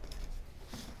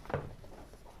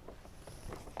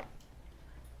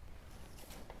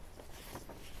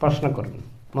 প্রশ্ন করুন,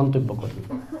 মন্তব্য করুন।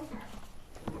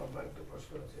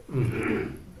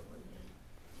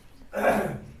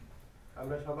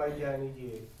 আমরা সবাই জানি যে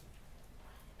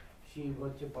শিব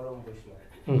হচ্ছে পরম বৈষ্ণব।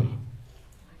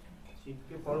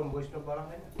 শিবকে পরম বৈষ্ণব বলা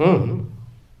হয় না?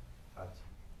 আচ্ছা,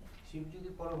 শিব যদি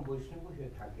পরম বৈষ্ণব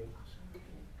হয়ে থাকে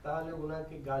তাহলে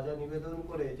ওনাকে গাঁজা নিবেদন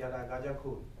করে, যারা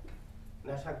গাঁজাখোর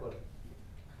নেশা করে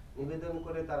নিবেদন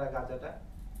করে, তারা গাঁজাটা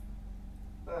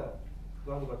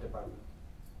গ্রহণ করতে পারবে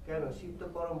কেন? শিব তো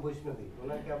পরম বৈষ্ণবী,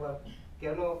 ওনাকে আবার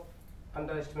কেন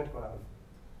আন্ডার এস্টিমেট করা হলো?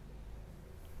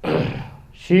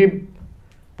 শিব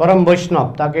পরম বৈষ্ণব,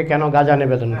 তাকে কেন গাঁজা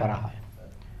নিবেদন করা হয়?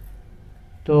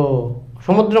 তো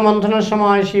সমুদ্র মন্থনের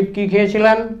সময় শিব কি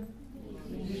খেয়েছিলেন?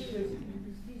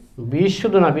 বিষ।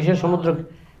 শুধু না,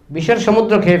 বিষের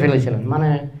সমুদ্র খেয়ে ফেলেছিলেন। মানে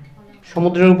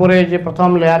সমুদ্রের উপরে যে প্রথম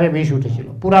লেয়ারে বিষ উঠেছিল,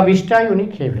 পুরা বিষটাই উনি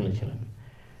খেয়ে ফেলেছিলেন।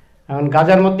 এখন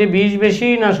গাঁজার মধ্যে বিষ বেশি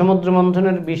না সমুদ্র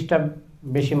মন্থনের বিষটা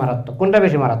বেশি মারাত্মক? কোনটা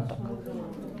বেশি মারাত্মক?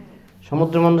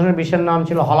 সমুদ্র মন্থনের বিষের নাম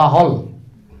ছিল হলাহল।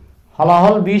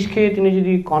 হলাহল বিষ খেয়ে তিনি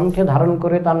যদি কণ্ঠে ধারণ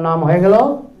করে, তার নাম হয়ে গেল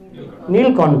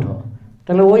নীলকণ্ঠ।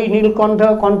 তাহলে ওই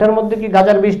কণ্ঠের মধ্যে কি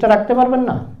গাঁজার বিষটা রাখতে পারবেন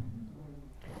না?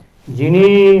 যিনি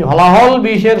হলাহল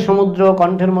বিষের সমুদ্র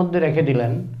কণ্ঠের মধ্যে রেখে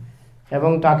দিলেন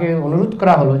এবং তাকে অনুরোধ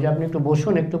করা হলো যে আপনি একটু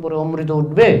বসুন, একটু পরে অমৃত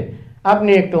উঠবে,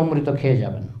 আপনি একটু অমৃত খেয়ে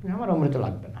যাবেন। আমার অমৃত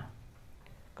লাগবে না,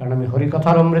 কারণ আমি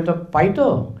হরিকথার অমৃত পাই, তো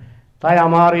তাই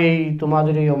আমার এই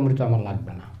তোমাদের এই অমৃত আমার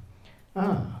লাগবে না।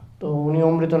 হ্যাঁ, তো উনি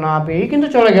অমৃত না পেয়েই কিন্তু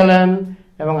চলে গেলেন,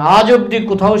 এবং আজ অবধি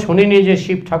কোথাও শুনিনি যে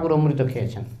শিব ঠাকুর অমৃত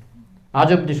খেয়েছেন, আজ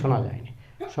অবধি শোনা যায়নি।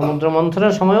 সমুদ্র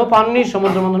মন্থনের সময়ও পাননি,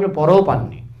 সমুদ্র মন্থনের পরেও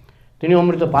পাননি, তিনি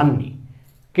অমৃত পাননি।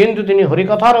 কিন্তু তিনি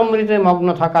হরিকথার অমৃতে মগ্ন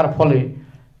থাকার ফলে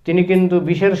তিনি কিন্তু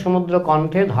বিষের সমুদ্র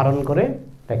কণ্ঠে ধারণ করে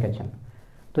রেখেছেন।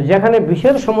 তো যেখানে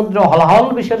বিষের সমুদ্র, হলাহল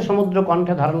বিষের সমুদ্র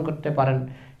কণ্ঠে ধারণ করতে পারেন,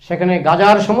 সেখানে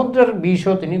গাজার সমুদ্রের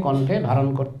বিষও তিনি কণ্ঠে ধারণ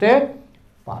করতে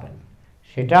পারেন।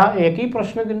 সেটা একই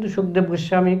প্রশ্ন কিন্তু সুখদেব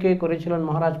গোস্বামীকে করেছিলেন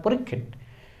মহারাজ পরীক্ষিত।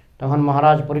 তখন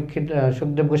মহারাজ পরীক্ষিত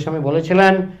সুখদেব গোস্বামী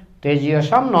বলেছিলেন,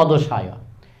 তেজীয়সাম নদোষায়,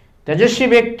 তেজস্বী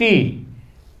ব্যক্তি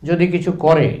যদি কিছু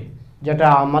করে যেটা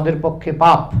আমাদের পক্ষে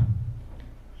পাপ,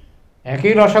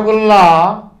 একই রসগোল্লা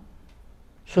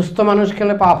সুস্থ মানুষ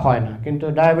খেলে পাপ হয় না, কিন্তু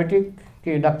ডায়াবেটিক, কি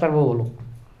ডাক্তারবাবু বলুক,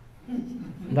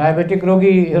 ডায়াবেটিক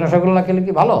রোগী রসগোল্লা খেলে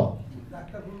কি ভালো?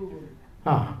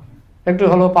 হ্যাঁ, একটু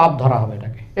হলেও পাপ ধরা হবে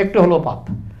এটাকে, একটু হলেও পাপ।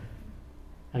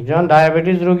 একজন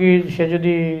ডায়াবেটিস রোগী সে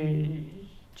যদি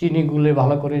চিনি গুলে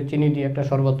ভালো করে চিনি দিয়ে একটা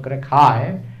শরবত করে খায়,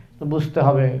 তো বুঝতে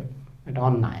হবে এটা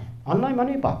অন্যায়, অন্যায়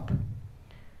মানেই পাপ।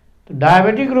 তো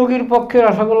ডায়াবেটিক রোগীর পক্ষে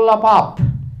রসগোল্লা পাপ,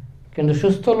 কিন্তু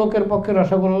সুস্থ লোকের পক্ষে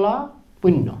রসগোল্লা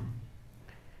পুণ্য।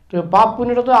 তো পাপ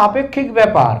পুণ্যটা তো আপেক্ষিক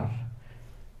ব্যাপার।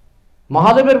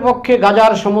 মহাদেবের পক্ষে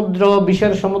গাজার সমুদ্র,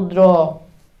 বিষের সমুদ্র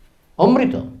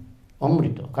অমৃত,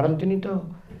 অমৃত, কারণ তিনি তো,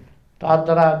 তার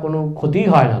দ্বারা কোনো ক্ষতি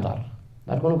হয় না,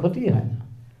 তার কোনো ক্ষতি হয় না।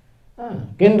 হ্যাঁ,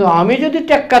 কিন্তু আমি যদি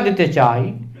টেক্কা দিতে চাই,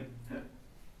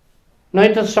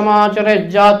 নৈত সমাচরে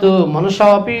জাত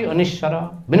মনসাপি অনিশ্বর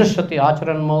বিনশ্বতি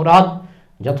আচরণ মৌরাদ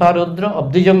যথা রুদ্র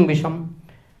অব্দিজং বিষম,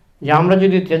 যে আমরা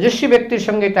যদি তেজস্বী ব্যক্তির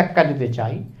সঙ্গে টেক্কা দিতে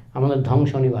চাই, আমাদের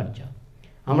ধ্বংস অনিবার্য।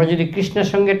 আমরা যদি কৃষ্ণের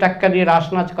সঙ্গে টেক্কা দিয়ে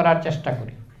রাসনাচ করার চেষ্টা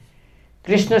করি,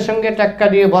 কৃষ্ণের সঙ্গে টেক্কা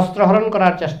দিয়ে বস্ত্রহরণ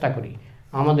করার চেষ্টা করি,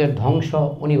 আমাদের ধ্বংস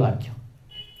অনিবার্য।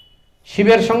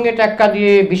 শিবের সঙ্গে টেক্কা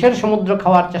দিয়ে বিষের সমুদ্র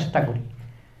খাওয়ার চেষ্টা করি,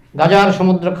 গাজার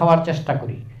সমুদ্র খাওয়ার চেষ্টা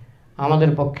করি,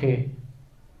 আমাদের পক্ষে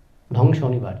ধ্বংস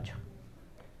অনিবার্য।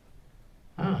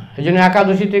 হ্যাঁ, এই জন্য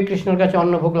একাদশীতে কৃষ্ণের কাছে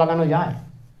অন্নভোগ লাগানো যায়,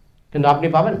 কিন্তু আপনি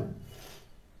পাবেন?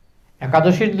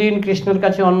 একাদশীর দিন কৃষ্ণের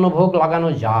কাছে অন্নভোগ লাগানো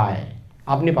যায়,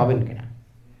 আপনি পাবেন কিনা?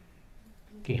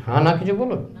 কি হ্যাঁ না কিছু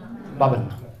বলুন? পাবেন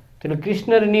না। তাহলে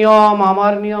কৃষ্ণের নিয়ম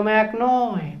আমার নিয়ম এক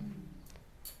নয়।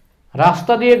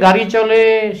 রাস্তা দিয়ে গাড়ি চলে,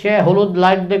 সে হলুদ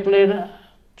লাইট দেখলে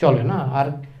চলে না, আর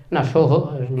না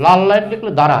লাল লাইট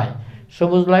দেখলে দাঁড়ায়,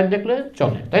 সবুজ লাইট দেখলে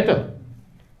চলে, তাই তো?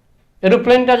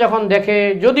 এরোপ্লেনটা যখন দেখে,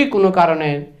 যদি কোনো কারণে,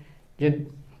 যে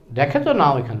দেখে তো না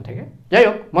ওইখান থেকে, যাই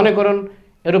হোক, মনে করুন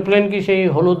এরোপ্লেন কি সেই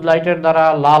হলুদ লাইটের দ্বারা,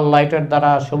 লাল লাইটের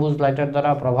দ্বারা, সবুজ লাইটের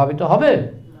দ্বারা প্রভাবিত হবে?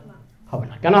 হবে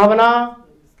না। কেন হবে না?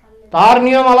 তার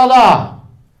নিয়ম আলাদা,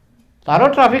 তারও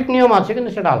ট্রাফিক নিয়ম আছে,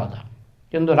 কিন্তু সেটা আলাদা।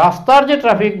 কিন্তু রাস্তার যে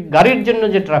ট্রাফিক, গাড়ির জন্য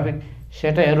যে ট্রাফিক,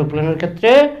 সেটা এরোপ্লেনের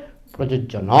ক্ষেত্রে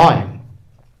প্রযোজ্য নয়।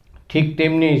 ঠিক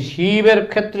তেমনি শিবের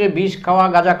ক্ষেত্রে বিষ খাওয়া,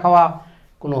 গাঁজা খাওয়া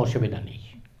কোনো অসুবিধা নেই,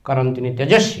 কারণ তিনি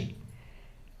তেজস্বী।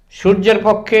 সূর্যের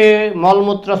পক্ষে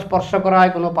মলমূত্র স্পর্শ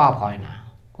করায় কোনো পাপ হয় না,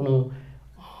 কোনো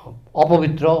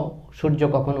অপবিত্র সূর্য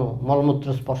কখনো মলমূত্র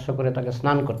স্পর্শ করে তাকে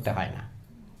স্নান করতে হয় না।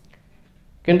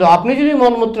 কিন্তু আপনি যদি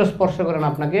মলমূত্র স্পর্শ করেন,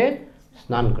 আপনাকে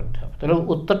স্নান করতে হবে। তাহলে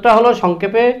উত্তরটা হলো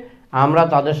সংক্ষেপে, আমরা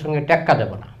তাদের সঙ্গে টেক্কা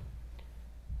দেব না।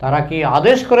 তারা কি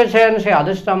আদেশ করেছেন, সেই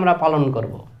আদেশটা আমরা পালন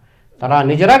করব। তারা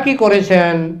নিজেরা কি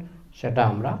করেছেন সেটা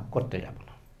আমরা করতে যাব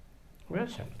না।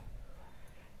 বুঝেছেন?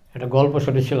 একটা গল্প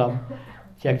শুনেছিলাম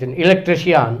যে একজন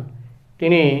ইলেকট্রিশিয়ান,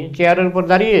 তিনি চেয়ারের উপর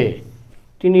দাঁড়িয়ে,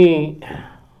 তিনি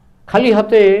খালি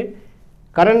হাতে,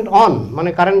 কারেন্ট অন মানে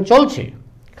কারেন্ট চলছে,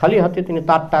 খালি হাতে তিনি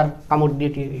তারটার কামড়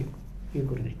দিয়ে ইয়ে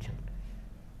করে দিচ্ছেন।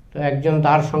 তো একজন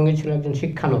তার সঙ্গে ছিল একজন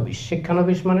শিক্ষানবিশ।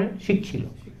 শিক্ষানবিশ মানে শিখছিল।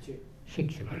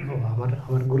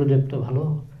 আমার গুরুদেব তো ভালো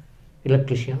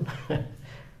ইলেকট্রিশিয়ান।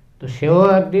 তো সেও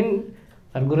একদিন,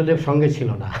 তার গুরুদেব সঙ্গে ছিল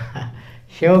না,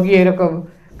 সেও গিয়ে এরকম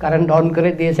কারেন্ট অন করে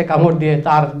দিয়েছে, কামড় দিয়ে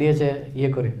তার দিয়েছে, ইয়ে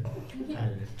করে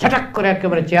ছটাক করে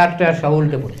একেবারে চেয়ার সব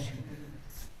উল্টে পড়েছে।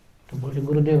 তো বলছে,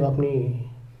 গুরুদেব আপনি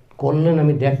করলেন,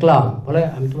 আমি দেখলাম। বলে,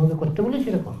 আমি তোমাকে করতে বলেছি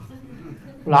এরকম?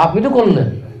 বলে, আপনি তো করলেন।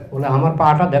 বলে, আমার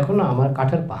পাটা দেখো না, আমার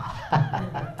কাঠের পা।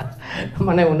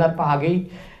 মানে ওনার পা আগেই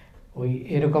ওই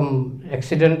এরকম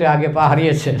অ্যাক্সিডেন্টে আগে পা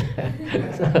হারিয়েছে,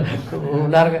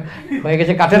 ওনার হয়ে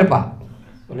গেছে কাঠের পা।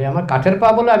 বলে, আমার কাঠের পা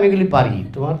বলে আমি এগুলি পারি,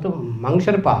 তোমার তো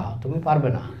মাংসের পা, তুমি পারবে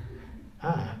না।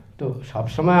 হ্যাঁ, তো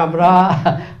সবসময় আমরা,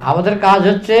 আমাদের কাজ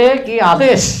হচ্ছে কি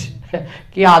আদেশ,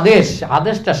 কি আদেশ,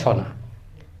 আদেশটা শোনা।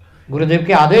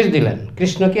 গুরুদেবকে আদেশ দিলেন,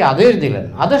 কৃষ্ণকে আদেশ দিলেন,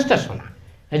 আদেশটা শোনা।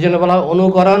 এই জন্য বলা হয়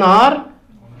অনুকরণ আর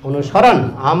অনুসরণ,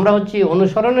 আমরা হচ্ছি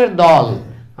অনুসরণের দল,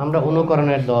 আমরা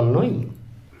অনুকরণের দল নই।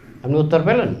 আপনি উত্তর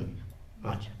পেলেন?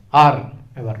 আচ্ছা, আর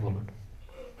এবার বলুন,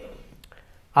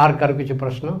 আর কারো কিছু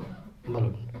প্রশ্ন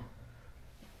বলুন।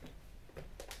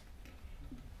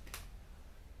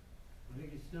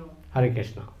 হরে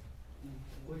কৃষ্ণ।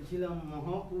 বলছিলাম,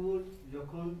 মহাপ্রভুর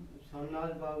যখন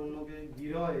সন্ন্যাস বা অন্যকে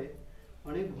বিরহে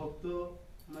অনেক ভক্ত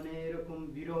মানে এরকম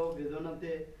বিরহ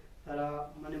বেদনাতে তারা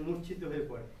মানে মূর্ছিত হয়ে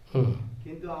পড়ে,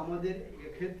 কিন্তু আমাদের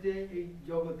এক্ষেত্রে এই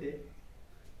জগতে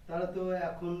তারা তো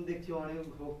এখন দেখছি অনেক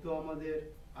ভক্ত আমাদের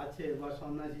আছে বা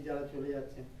সন্ন্যাসী যারা চলে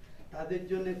যাচ্ছেন, তাদের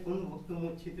জন্য কোন ভক্ত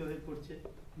মূর্ছিত হয়ে পড়ছে?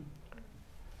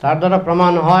 তার দ্বারা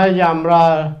প্রমাণ হয় যে আমরা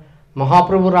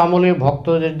মহাপ্রভুর আমলে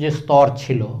ভক্তদের যে স্তর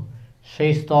ছিল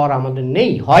সেই স্তর আমাদের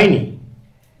নেই, হয়নি।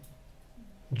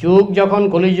 যুগ যখন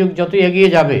কলিযুগ যতই এগিয়ে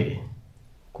যাবে,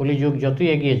 কলিযুগ যতই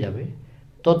এগিয়ে যাবে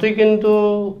ততই কিন্তু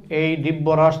এই দিব্য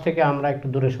রস থেকে আমরা একটু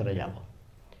দূরে সরে যাব।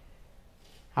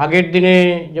 আগের দিনে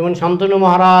যেমন শান্তনু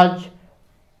মহারাজ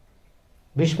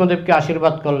ভীষ্মদেবকে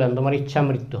আশীর্বাদ করলেন, তোমার ইচ্ছা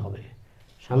মৃত্যু হবে।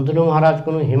 শান্তনু মহারাজ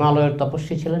কোনো হিমালয়ের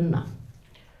তপস্বী ছিলেন না,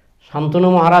 শান্তনু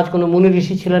মহারাজ কোনো মুনি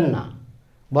ঋষি ছিলেন না,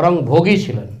 বরং ভোগী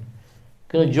ছিলেন।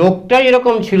 কিন্তু যোগটাই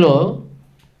এরকম ছিল,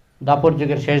 দাপর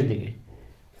যুগের শেষ দিকে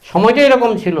সময়টা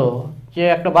এরকম ছিল যে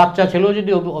একটা বাচ্চা ছিল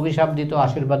যদি অভিশাপ দিত,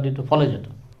 আশীর্বাদ দিত, ফলে যেত।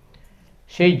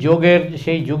 সেই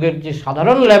যুগের যে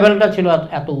সাধারণ লেভেলটা ছিল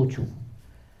এত উঁচু।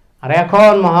 আর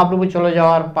এখন মহাপ্রভু চলে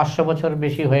যাওয়ার 500 বছর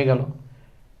বেশি হয়ে গেল,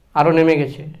 আরও নেমে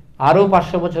গেছে, আরও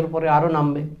 500 বছর পরে আরও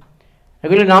নামবে,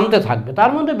 এগুলি নামতে থাকবে।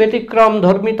 তার মধ্যে ব্যতিক্রম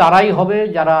ধর্মী তারাই হবে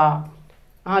যারা,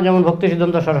 যেমন ভক্তি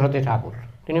সিদ্ধান্ত সরস্বতী ঠাকুর,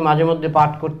 তিনি মাঝে মধ্যে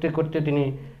পাঠ করতে করতে তিনি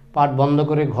পাঠ বন্ধ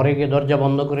করে ঘরে গিয়ে দরজা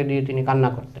বন্ধ করে দিয়ে তিনি কান্না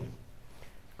করতেন।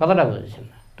 কথাটা বুঝেছেন?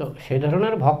 তো সেই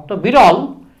ধরনের ভক্ত বিরল,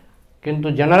 কিন্তু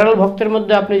জেনারেল ভক্তের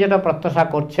মধ্যে আপনি যেটা প্রত্যাশা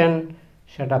করছেন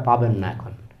সেটা পাবেন না।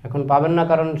 এখন পাবেন না,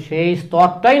 কারণ সেই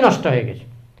স্তরটাই নষ্ট হয়ে গেছে।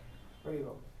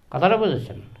 কথাটা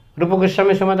বুঝেছেন? রূপ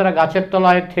গোস্বামীর সময় তারা গাছের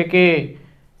তলায় থেকে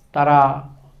তারা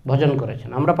ভজন করেছেন।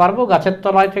 আমরা পারবো গাছের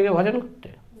তলায় থেকে ভজন করতে?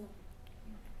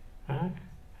 হ্যাঁ,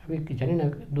 আমি কি জানি না,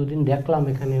 দুদিন দেখলাম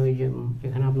এখানে, ওই যে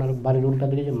এখানে আপনার বাড়ির উল্টা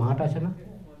দিকে যে মাঠ আছে না,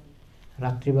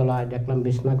 রাত্রিবেলায় দেখলাম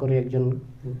বিছনা করে একজন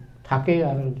থাকে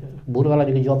আর ভোরবেলা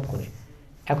দিকে জব করে।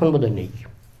 এখন বোধহয় নেই।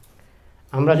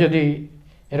 আমরা যদি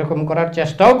এরকম করার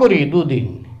চেষ্টাও করি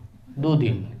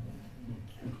দুদিন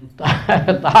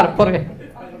তারপরে,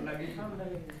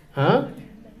 হ্যাঁ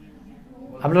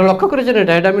আপনারা লক্ষ্য করেছেন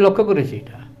এটা আমি লক্ষ্য করেছি,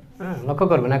 এটা হ্যাঁ লক্ষ্য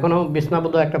করবেন। এখনও বিছনা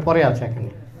বোধহয় একটা পরে আছে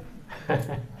এখানে।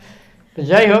 তো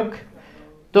যাই হোক,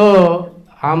 তো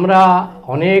আমরা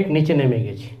অনেক নিচে নেমে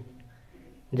গেছি,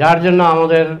 যার জন্য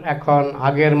আমাদের এখন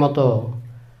আগের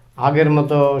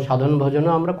মতো সাধন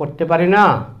ভজনও আমরা করতে পারি না।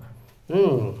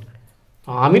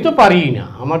 আমি তো পারিই না,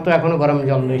 আমার তো এখনও গরম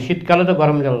জল নেই। শীতকালে তো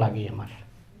গরম জল লাগেই আমার,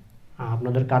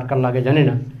 আপনাদের কার কার লাগে জানি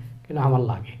না, কিন্তু আমার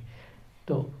লাগে।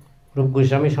 তো রূপ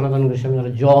গোস্বামী, সনাতন গোস্বামী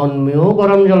তারা জন্মেও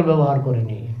গরম জল ব্যবহার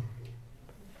করেনি।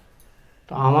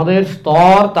 তো আমাদের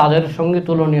স্তর তাদের সঙ্গে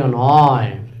তুলনীয়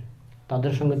নয়,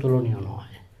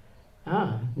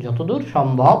 হ্যাঁ। যতদূর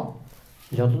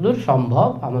সম্ভব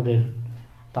আমাদের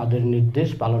তাদের নির্দেশ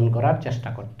পালন করার চেষ্টা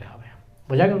করতে হবে।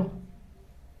 বোঝা গেল?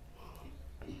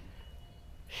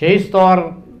 সেই স্তর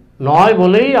নয়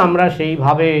বলেই আমরা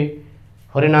সেইভাবে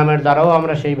হরিনামের দ্বারাও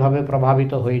আমরা সেইভাবে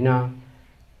প্রভাবিত হই না,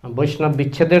 বৈষ্ণব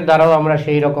বিচ্ছেদের দ্বারাও আমরা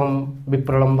সেই রকম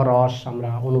বিপ্রলম্ব রস আমরা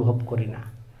অনুভব করি না।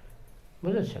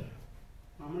 বুঝেছেন?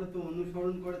 আমরা তো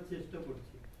অনুসরণ করার চেষ্টা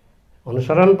করছি।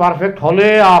 অনুসরণ পারফেক্ট হলে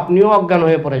আপনিও অজ্ঞান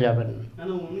হয়ে পড়ে যাবেন।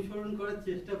 অনুসরণ করার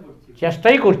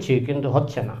চেষ্টাই করছি, কিন্তু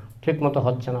হচ্ছে না, ঠিক মতো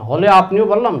হচ্ছে না। হলে আপনিও,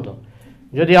 বললাম তো,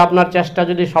 যদি আপনার চেষ্টা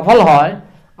যদি সফল হয়,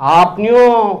 আপনিও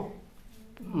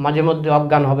মাঝে মধ্যে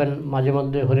অজ্ঞান হবেন, মাঝে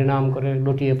মধ্যে হরিনাম করে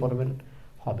লুটিয়ে পড়বেন,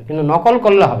 হবে। কিন্তু নকল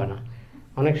করলে হবে না।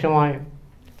 অনেক সময়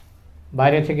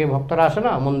বাইরে থেকে ভক্তরা আসে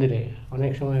না মন্দিরে,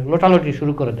 অনেক সময় লোটালুটি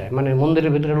শুরু করে দেয়, মানে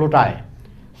মন্দিরের ভিতরে লোটায়,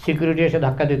 সিকিউরিটি এসে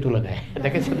ধাক্কা দিয়ে তুলে দেয়,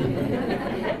 দেখেছেন?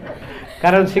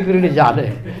 কারণ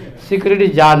সিকিউরিটি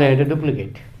জানে এটা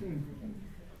ডুপ্লিকেট।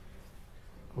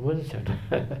 বুঝেছেন?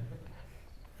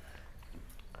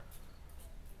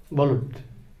 বলুন,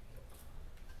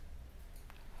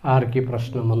 আর কি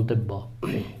প্রশ্ন, মন্তব্য?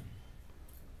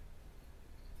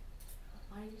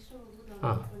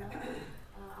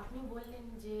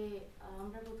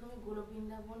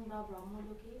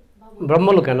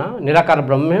 ব্রহ্মলোকে না, নিরাকার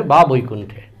ব্রহ্মে বা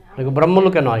বৈকুণ্ঠে,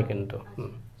 ব্রহ্মলোকে নয় কিন্তু।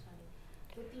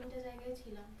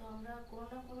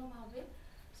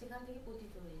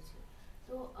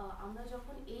 আমরা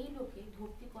যখন এই লোকে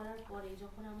ভক্তি করার পরে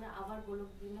যখন আমরা আবার গোলক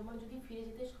বৃন্দাবন যদি ফিরে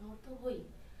যেতে সমর্থ হই,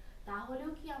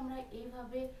 তাহলেও কি আমরা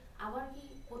এইভাবে আবার কি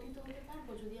পতিত হতে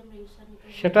পারবো যদি আমরা ঈর্ষান্বিত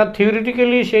হই? সেটা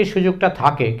থিওরিটিক্যালি সেই সুযোগটা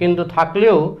থাকে, কিন্তু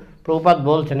থাকলেও প্রভুপাদ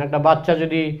বলছেন একটা বাচ্চা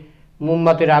যদি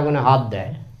মোমবাতির আগুনে হাত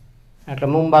দেয়, একটা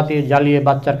মোমবাতি জ্বালিয়ে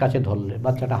বাচ্চার কাছে ধরলে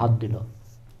বাচ্চাটা হাত দিল,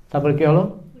 তারপরে কি হলো?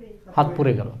 হাত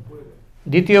পুড়ে গেল।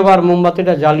 দ্বিতীয়বার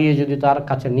মোমবাতিটা জ্বালিয়ে যদি তার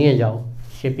কাছে নিয়ে যাও,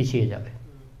 সে পিছিয়ে যাবে।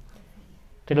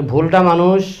 তাহলে ভুলটা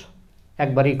মানুষ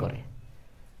একবারই করে।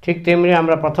 ঠিক তেমনি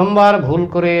আমরা প্রথমবার ভুল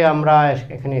করে আমরা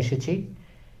এখানে এসেছি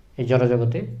এই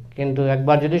জড়জগতে, কিন্তু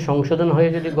একবার যদি সংশোধন হয়ে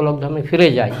যদি গোলকধামে ফিরে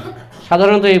যাই,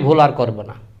 সাধারণত এই ভুল আর করব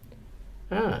না।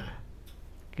 হ্যাঁ,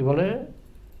 কি বলে,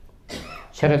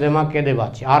 ছেড়ে দে মা কেঁদে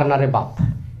বাঁচি আর না রে বাপ।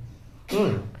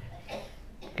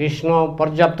 কৃষ্ণ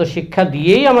পর্যাপ্ত শিক্ষা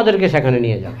দিয়েই আমাদেরকে সেখানে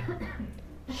নিয়ে যাবে,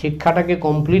 শিক্ষাটাকে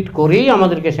কমপ্লিট করেই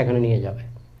আমাদেরকে সেখানে নিয়ে যাবে।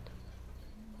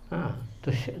 হ্যাঁ, তো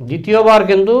দ্বিতীয়বার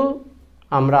কিন্তু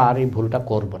আমরা আর এই ভুলটা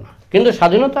করব না। কিন্তু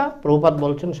স্বাধীনতা, প্রভুপাদ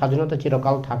বলছেন স্বাধীনতা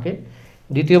চিরকাল থাকে।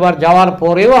 দ্বিতীয়বার যাওয়ার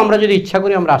পরেও আমরা যদি ইচ্ছা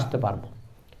করি আমরা আসতে পারবো।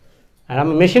 আর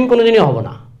আমরা মেশিন কোনোদিনই হব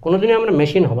না, কোনোদিনই আমরা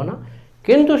মেশিন হব না।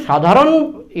 কিন্তু সাধারণ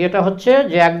এটা হচ্ছে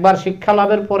যে একবার শিক্ষা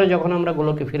লাভের পরে যখন আমরা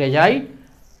গোলকে ফিরে যাই,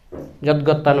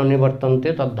 যদ্গত্তান নিবর্তন্তে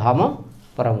তদ্ধাম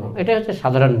পরম, এটা হচ্ছে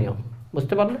সাধারণ নিয়ম।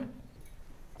 বুঝতে পারলে?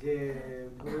 যে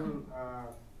ধরুন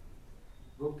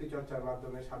ভক্তি চর্চার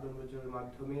মাধ্যমে, সাধন ভজনের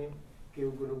মাধ্যমে কেউ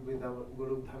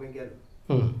গোলকধামে গেল।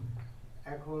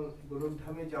 এখন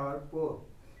গোলকধামে যাওয়ার পর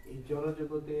এই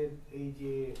জড়জগতের এই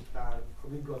যে তার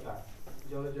অভিজ্ঞতা,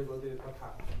 জড়জগতের কথা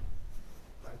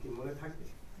আর কি মনে থাকে?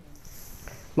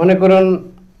 মনে করুন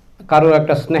কারো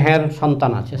একটা স্নেহের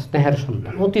সন্তান আছে, স্নেহের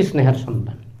সন্তান, অতি স্নেহের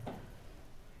সন্তান,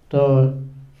 তো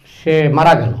সে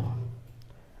মারা গেল।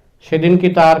 সেদিন কি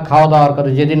তার খাওয়া দাওয়ার কথা,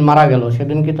 যেদিন মারা গেল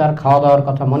সেদিন কি তার খাওয়া দাওয়ার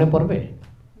কথা মনে পড়বে?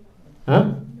 হ্যাঁ,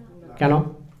 কেন?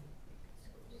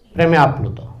 প্রেমে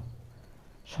আপ্লুত,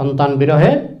 সন্তান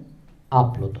বিরহে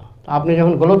আপ্লুত। আপনি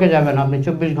যখন গোলকে যাবেন, আপনি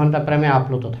 24 ঘন্টা প্রেমে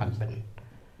আপ্লুত থাকবেন,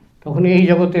 তখন এই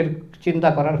জগতের চিন্তা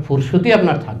করার ফুরসতি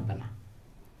আপনার থাকবে না।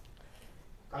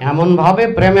 এমনভাবে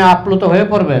প্রেমে আপ্লুত হয়ে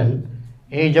পড়বেন,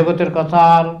 এই জগতের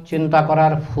কথার চিন্তা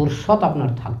করার ফুরসত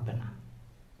আপনার থাকবে না,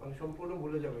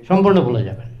 সম্পূর্ণ ভুলে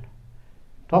যাবেন।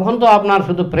 তখন তো আপনার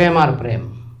শুধু প্রেম আর প্রেম,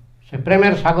 সে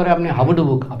প্রেমের সাগরে আপনি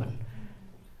হাবুডুবু খাবেন।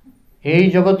 এই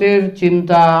জগতের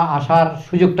চিন্তা আসার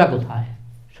সুযোগটা কোথায়?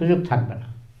 সুযোগ থাকবে না।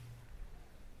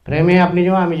 প্রেমে আপনি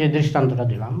যেমন, আমি যে দৃষ্টান্তটা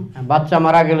দিলাম, বাচ্চা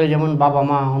মারা গেলে যেমন বাবা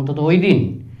মা অন্তত ওই দিন,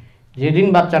 যেদিন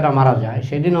বাচ্চাটা মারা যায়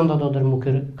সেদিন অন্তত ওদের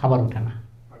মুখের খাবার ওঠে না,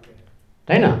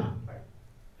 তাই না?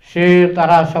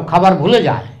 তারা সব খাবার ভুলে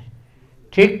যায়।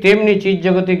 ঠিক তেমনি চিৎ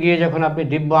জগতে গিয়ে যখন আপনি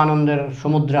দিব্য আনন্দের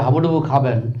সমুদ্রে হাবুডুবু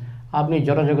খাবেন, আপনি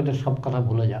জড়জগতের সব কথা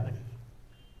ভুলে যাবেন।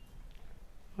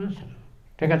 বুঝেছেন?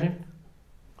 ঠিক আছে,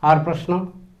 আর প্রশ্ন?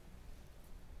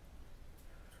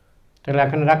 তাহলে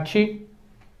এখানে রাখছি।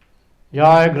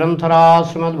 জয় গ্রন্থরাজ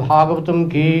শ্রীমদ্ ভাগবতম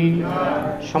কি,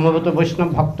 সমবেত বৈষ্ণব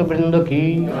ভক্তবৃন্দ কি,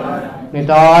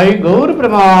 নিতাই গৌর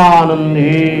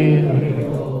প্রেমানন্দে,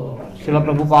 শিল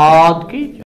প্রভুপাদ কি।